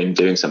enjoy and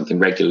doing something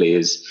regularly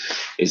is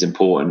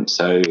important.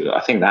 So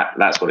I think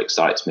that's what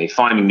excites me.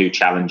 Finding new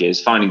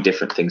challenges, finding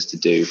different things to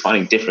do,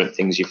 finding different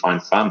things you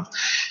find fun.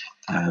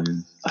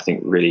 I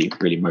think really,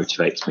 really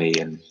motivates me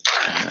and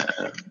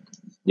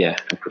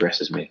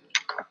progresses me.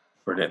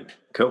 Brilliant.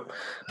 Cool.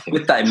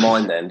 With that in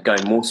mind then,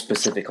 going more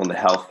specific on the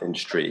health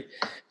industry,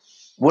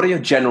 what are your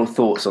general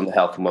thoughts on the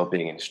health and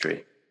wellbeing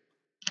industry?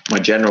 My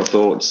general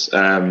thoughts,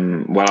 I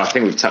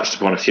think we've touched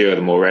upon a few of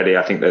them already.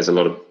 I think there's a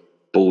lot of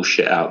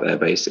bullshit out there,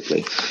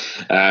 basically.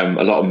 A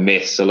lot of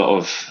myths, a lot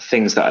of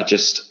things that are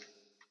just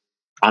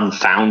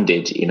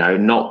unfounded,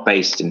 not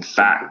based in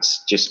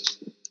facts,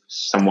 just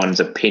someone's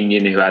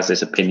opinion who has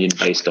this opinion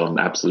based on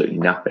absolutely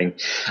nothing.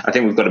 I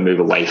think we've got to move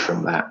away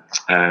from that.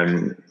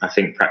 I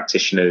think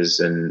practitioners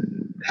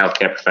and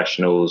healthcare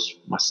professionals,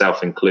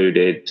 myself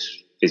included,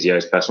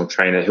 physios, personal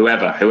trainer,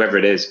 whoever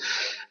it is,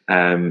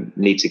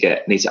 need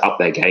to up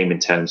their game in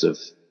terms of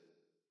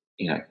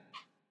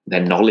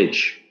their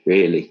knowledge,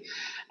 really,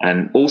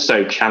 and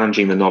also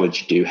challenging the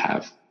knowledge you do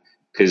have,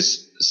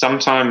 because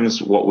sometimes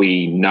what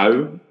we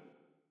know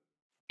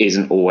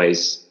isn't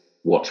always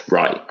what's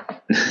right.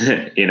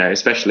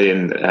 Especially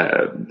in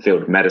the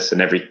field of medicine,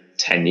 every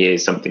 10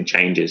 years something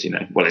changes.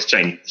 It's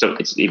changed, so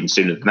it's even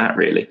sooner than that,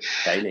 really.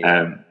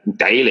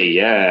 Daily,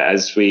 yeah.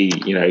 As we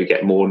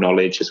get more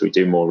knowledge, as we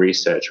do more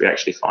research, we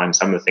actually find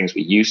some of the things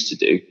we used to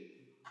do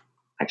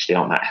actually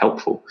aren't that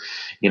helpful.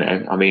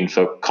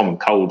 For common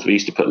colds, we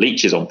used to put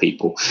leeches on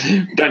people.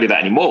 We don't do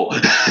that anymore.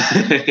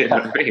 You know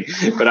what I mean?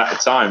 But at the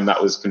time,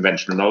 that was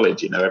conventional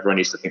knowledge. Everyone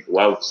used to think the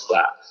world was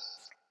flat.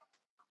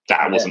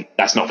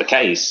 That's not the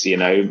case.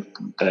 It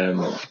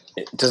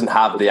doesn't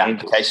have the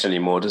application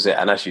anymore, does it?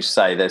 And as you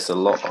say, there's a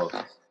lot of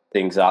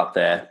things out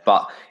there,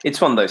 but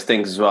it's one of those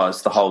things as well.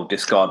 It's the whole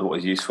discard what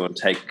is useful and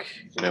take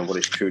what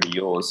is truly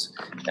yours.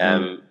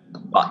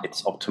 But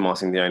it's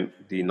optimizing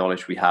the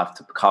knowledge we have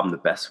to become the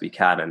best we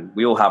can, and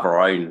we all have our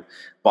own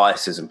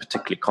biases, and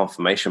particularly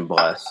confirmation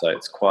bias. So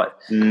it's quite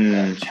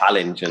a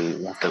challenge, and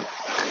you have to be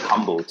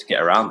humble to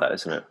get around that,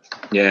 isn't it?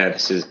 Yeah,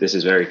 this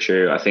is very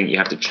true. I think you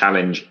have to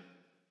challenge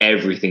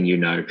everything you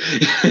know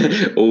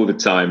all the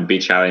time, be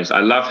challenged.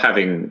 I love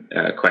having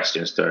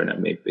questions thrown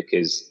at me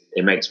because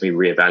it makes me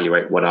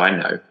reevaluate what I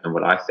know and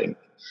what I think.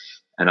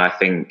 And I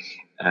think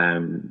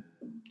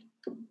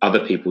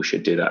other people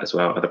should do that as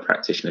well. Other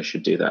practitioners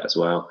should do that as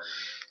well.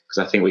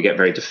 Because I think we get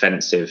very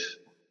defensive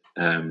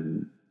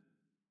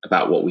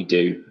about what we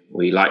do.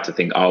 We like to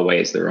think our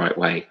way is the right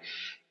way.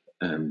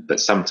 But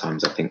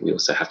sometimes I think we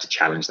also have to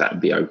challenge that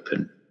and be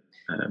open.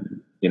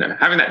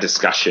 Having that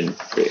discussion,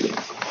 really.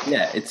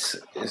 Yeah, it's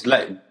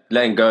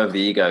letting go of the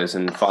egos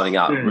and finding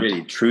out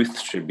really truth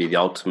should be the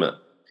ultimate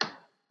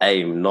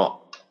aim,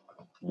 not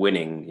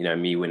winning,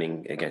 me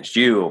winning against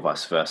you or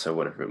vice versa,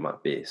 whatever it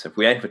might be. So if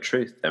we aim for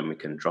truth, then we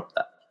can drop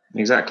that.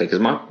 Exactly, because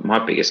my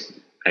biggest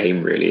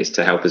aim really is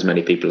to help as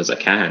many people as I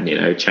can,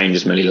 change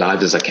as many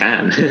lives as I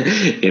can,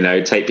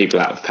 take people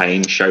out of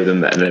pain, show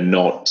them that they're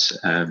not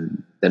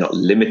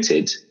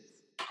limited,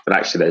 but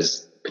actually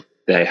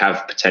they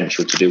have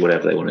potential to do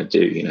whatever they want to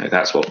do.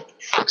 That's what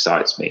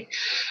excites me.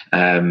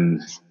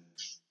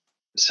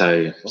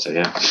 So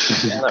yeah.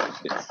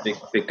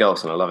 Big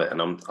goals, and I love it,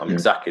 and I'm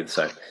exactly the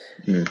same.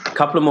 A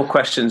couple of more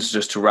questions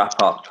just to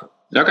wrap up.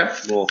 Okay.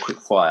 More quick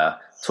fire.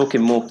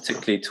 Talking more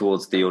particularly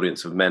towards the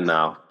audience of men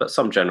now, but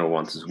some general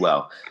ones as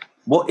well.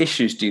 What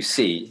issues do you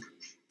see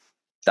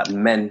that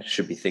men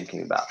should be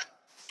thinking about?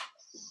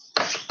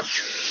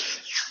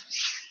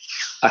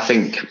 I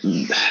think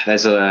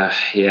there's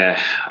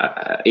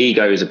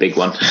ego is a big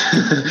one.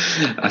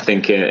 I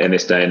think in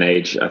this day and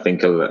age, I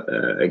think,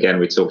 again,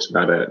 we talked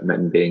about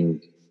men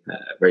being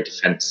very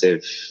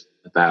defensive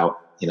about,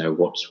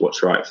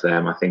 what's right for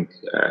them. I think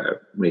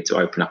we need to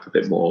open up a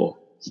bit more,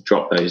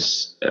 drop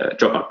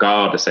our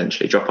guard,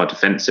 essentially, drop our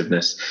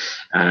defensiveness,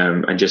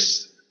 and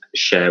just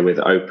share with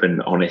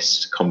open,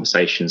 honest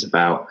conversations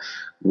about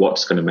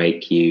what's going to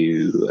make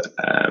you,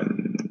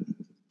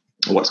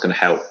 what's going to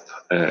help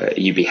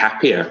you be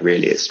happier.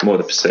 Really, it's more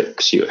the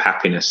pursuit of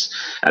happiness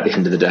at the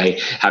end of the day,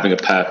 having a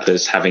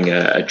purpose, having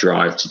a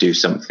drive to do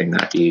something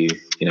that you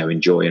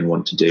enjoy and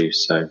want to do.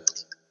 So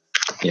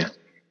yeah,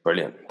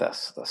 brilliant.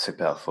 That's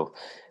super helpful.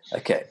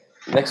 Okay,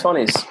 next one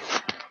is,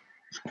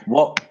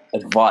 what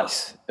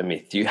advice,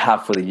 Amit, do you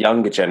have for the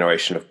younger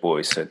generation of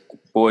boys? So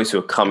boys who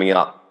are coming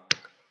up,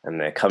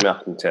 and they're coming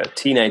up into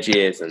teenage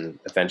years and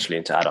eventually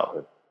into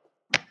adulthood.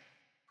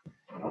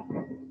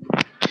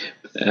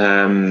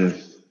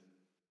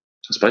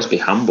 I'm supposed to be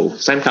humble.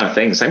 Same kind of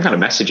thing, same kind of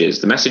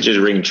messages. The messages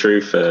ring true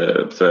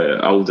for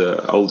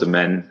older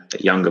men,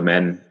 younger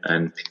men,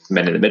 and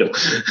men in the middle.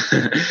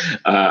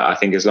 I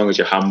think as long as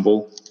you're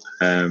humble,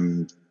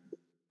 doing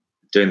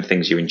the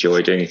things you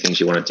enjoy, doing the things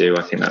you want to do,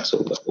 I think that's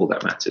all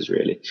that matters,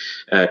 really.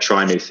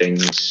 Try new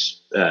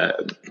things.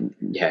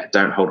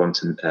 Don't hold on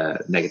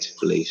to negative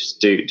beliefs.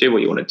 Do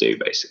what you want to do,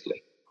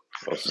 basically.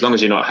 As long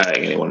as you're not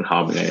hurting anyone,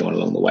 harming anyone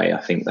along the way,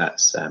 I think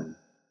that's the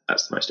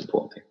most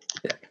important thing.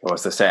 Yeah, or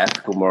as they say,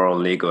 ethical, moral,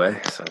 legal.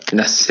 So.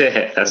 That's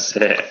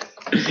it.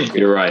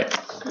 You're right.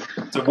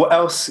 So what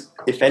else,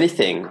 if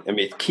anything,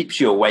 it keeps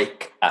you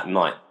awake at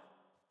night?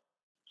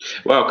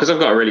 Well, because I've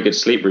got a really good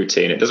sleep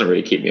routine, it doesn't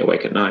really keep me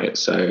awake at night.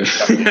 So,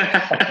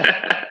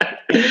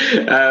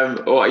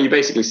 or are you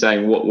basically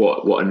saying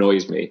what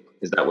annoys me?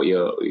 Is that what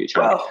you're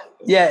trying to?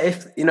 Yeah,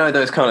 if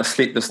those kind of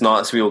sleepless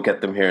nights, we all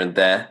get them here and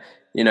there,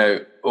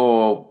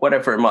 or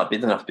whatever it might be. It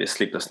doesn't have to be a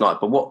sleepless night,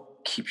 but what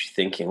keeps you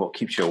thinking? What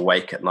keeps you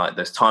awake at night?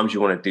 There's times you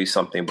want to do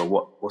something, but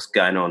what's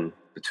going on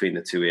between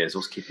the two ears?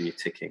 What's keeping you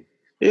ticking?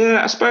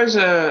 Yeah, I suppose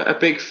a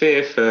big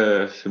fear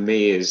for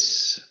me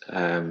is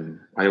I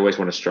always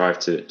want to strive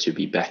to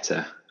be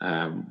better.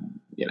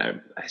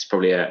 It's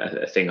probably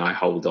a thing I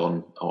hold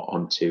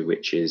onto,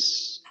 which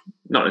is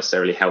not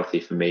necessarily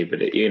healthy for me, but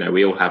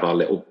we all have our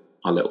little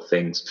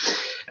things.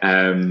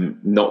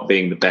 Not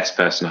being the best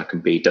person I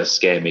can be does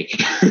scare me.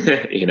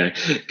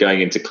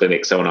 Going into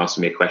clinic, someone asks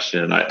me a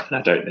question and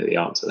I don't know the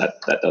answer.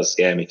 That does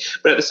scare me.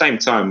 But at the same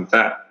time,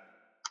 that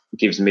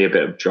gives me a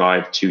bit of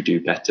drive to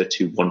do better,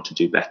 to want to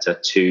do better,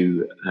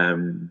 to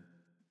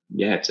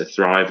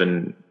thrive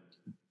and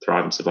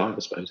survive, I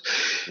suppose.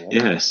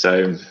 Yeah.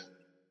 So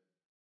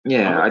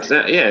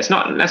it's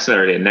not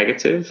necessarily a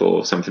negative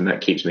or something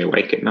that keeps me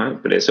awake at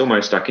night, but it's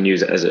almost I can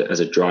use it as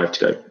a drive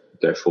to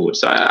go forward.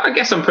 So I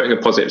guess I'm putting a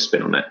positive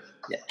spin on it.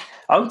 Yeah,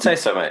 I would say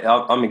so, mate.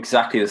 I'm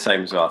exactly the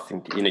same as well. I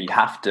think you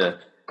have to,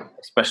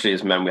 especially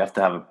as men, we have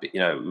to have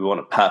we want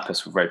a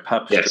purpose. We're very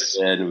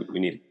purpose-driven. Yes. We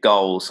need a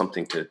goal,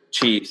 something to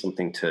achieve,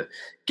 something to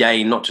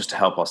gain, not just to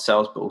help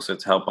ourselves, but also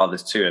to help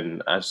others too.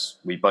 And as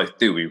we both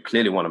do, we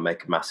clearly want to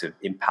make a massive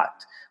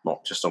impact,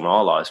 not just on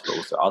our lives, but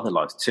also other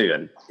lives too.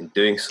 And in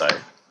doing so,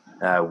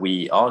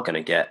 we are going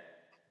to get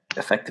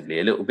effectively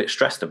a little bit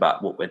stressed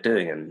about what we're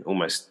doing and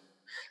almost,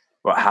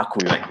 right, how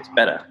can we make this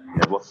better?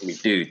 What can we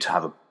do to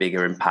have a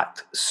bigger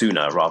impact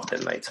sooner rather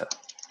than later?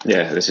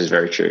 Yeah, this is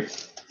very true.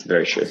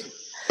 Very true.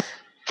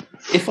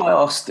 If I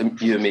asked you,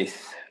 Amit,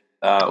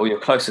 or your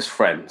closest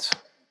friends,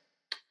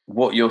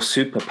 what your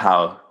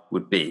superpower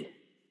would be,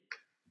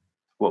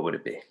 what would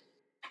it be?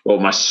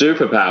 What my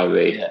superpower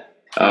would be? Yeah.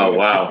 Oh,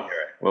 wow.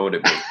 What would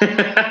it be?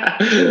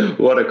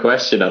 What a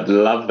question. I'd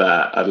love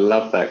that. I'd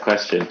love that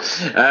question.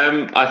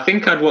 I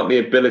think I'd want the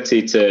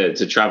ability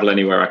to travel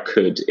anywhere I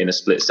could in a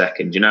split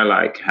second. You know,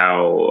 like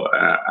how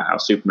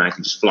Superman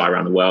can just fly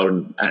around the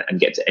world and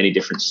get to any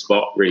different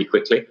spot really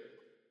quickly.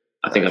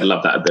 I think I'd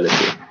love that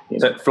ability.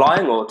 So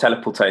flying or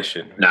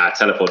teleportation? Nah,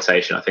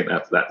 teleportation. I think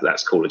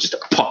that's cool. Just to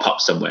pop up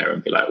somewhere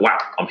and be like, wow,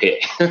 I'm here.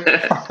 You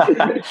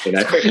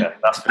know?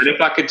 And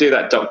if I could do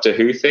that Doctor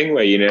Who thing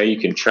where, you know, you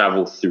can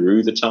travel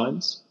through the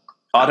times.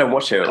 I don't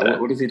watch it.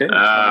 What does he do?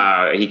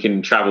 He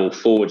can travel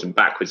forwards and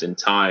backwards in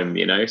time,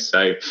 you know,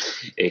 so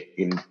it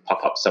can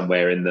pop up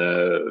somewhere in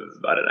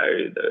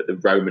the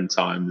Roman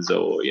times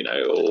or, you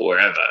know, or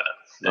wherever.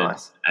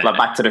 Nice. Like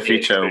Back to the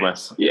Future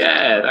almost.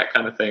 Yeah, that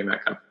kind of thing.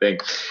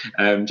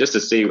 Just to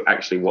see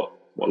actually what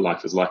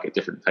life was like at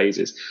different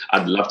phases.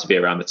 I'd love to be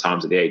around the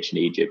times of the ancient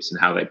Egypts and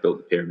how they built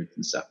the pyramids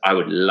and stuff. I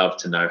would love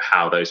to know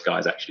how those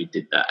guys actually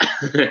did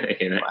that,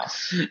 you know,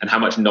 and how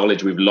much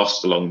knowledge we've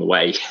lost along the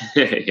way,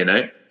 you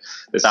know.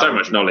 There's so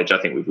much knowledge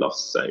I think we've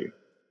lost. So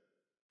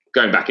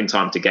going back in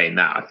time to gain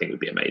that, I think would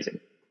be amazing.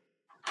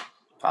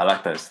 I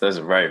like those. Those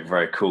are very,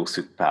 very cool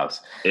superpowers.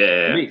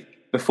 Yeah.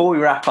 Before we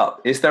wrap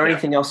up, is there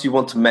anything else you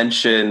want to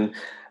mention?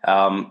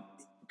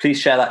 Please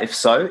share that if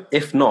so.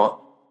 If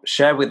not,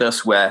 share with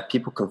us where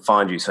people can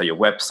find you. So your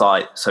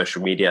website,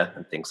 social media,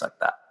 and things like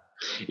that.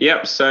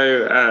 Yep.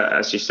 So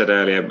as you said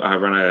earlier, I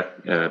run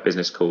a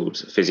business called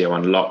Physio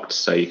Unlocked.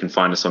 So you can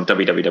find us on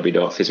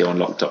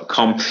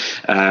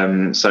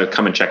www.physiounlocked.com. So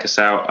come and check us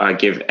out. I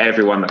give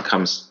everyone that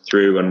comes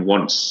through and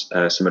wants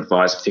some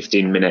advice, a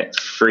 15-minute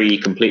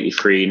completely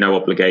free, no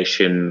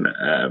obligation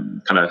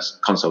kind of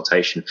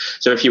consultation.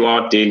 So if you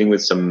are dealing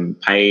with some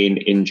pain,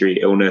 injury,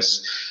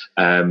 illness,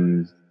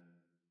 or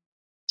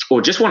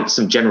just want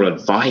some general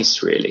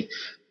advice, really,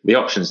 the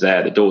option's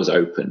there. The door's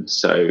open.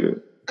 So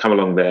come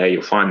along there.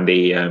 You'll find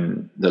the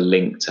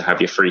link to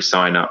have your free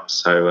sign up.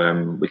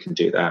 So we can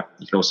do that.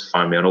 You can also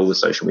find me on all the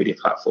social media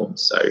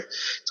platforms. So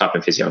type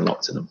in Physio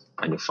Unlocked and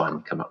you'll find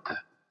me come up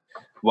there.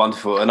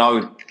 Wonderful. And I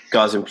would,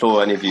 guys,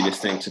 implore any of you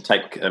listening to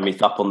take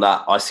Ameeth up on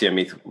that. I see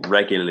Ameeth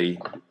regularly,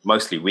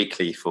 mostly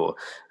weekly, for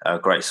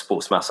great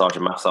sports massage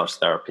and massage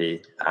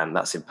therapy. And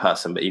that's in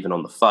person, but even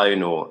on the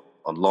phone or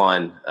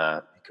online,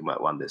 it can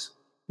work wonders.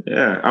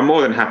 Yeah, I'm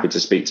more than happy to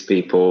speak to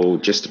people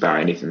just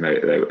about anything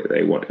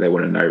they want to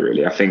know,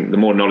 really. I think the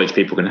more knowledge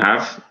people can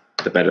have,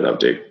 the better they'll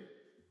do.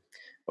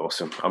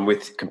 Awesome. I'm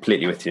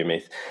completely with you,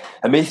 Ameeth.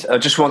 Ameeth, I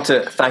just want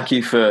to thank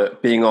you for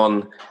being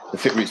on the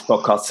Fit Roots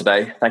podcast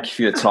today. Thank you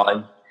for your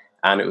time.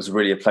 And it was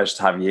really a pleasure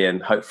to have you here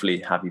and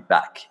hopefully have you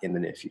back in the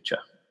near future.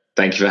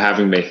 Thank you for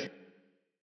having me.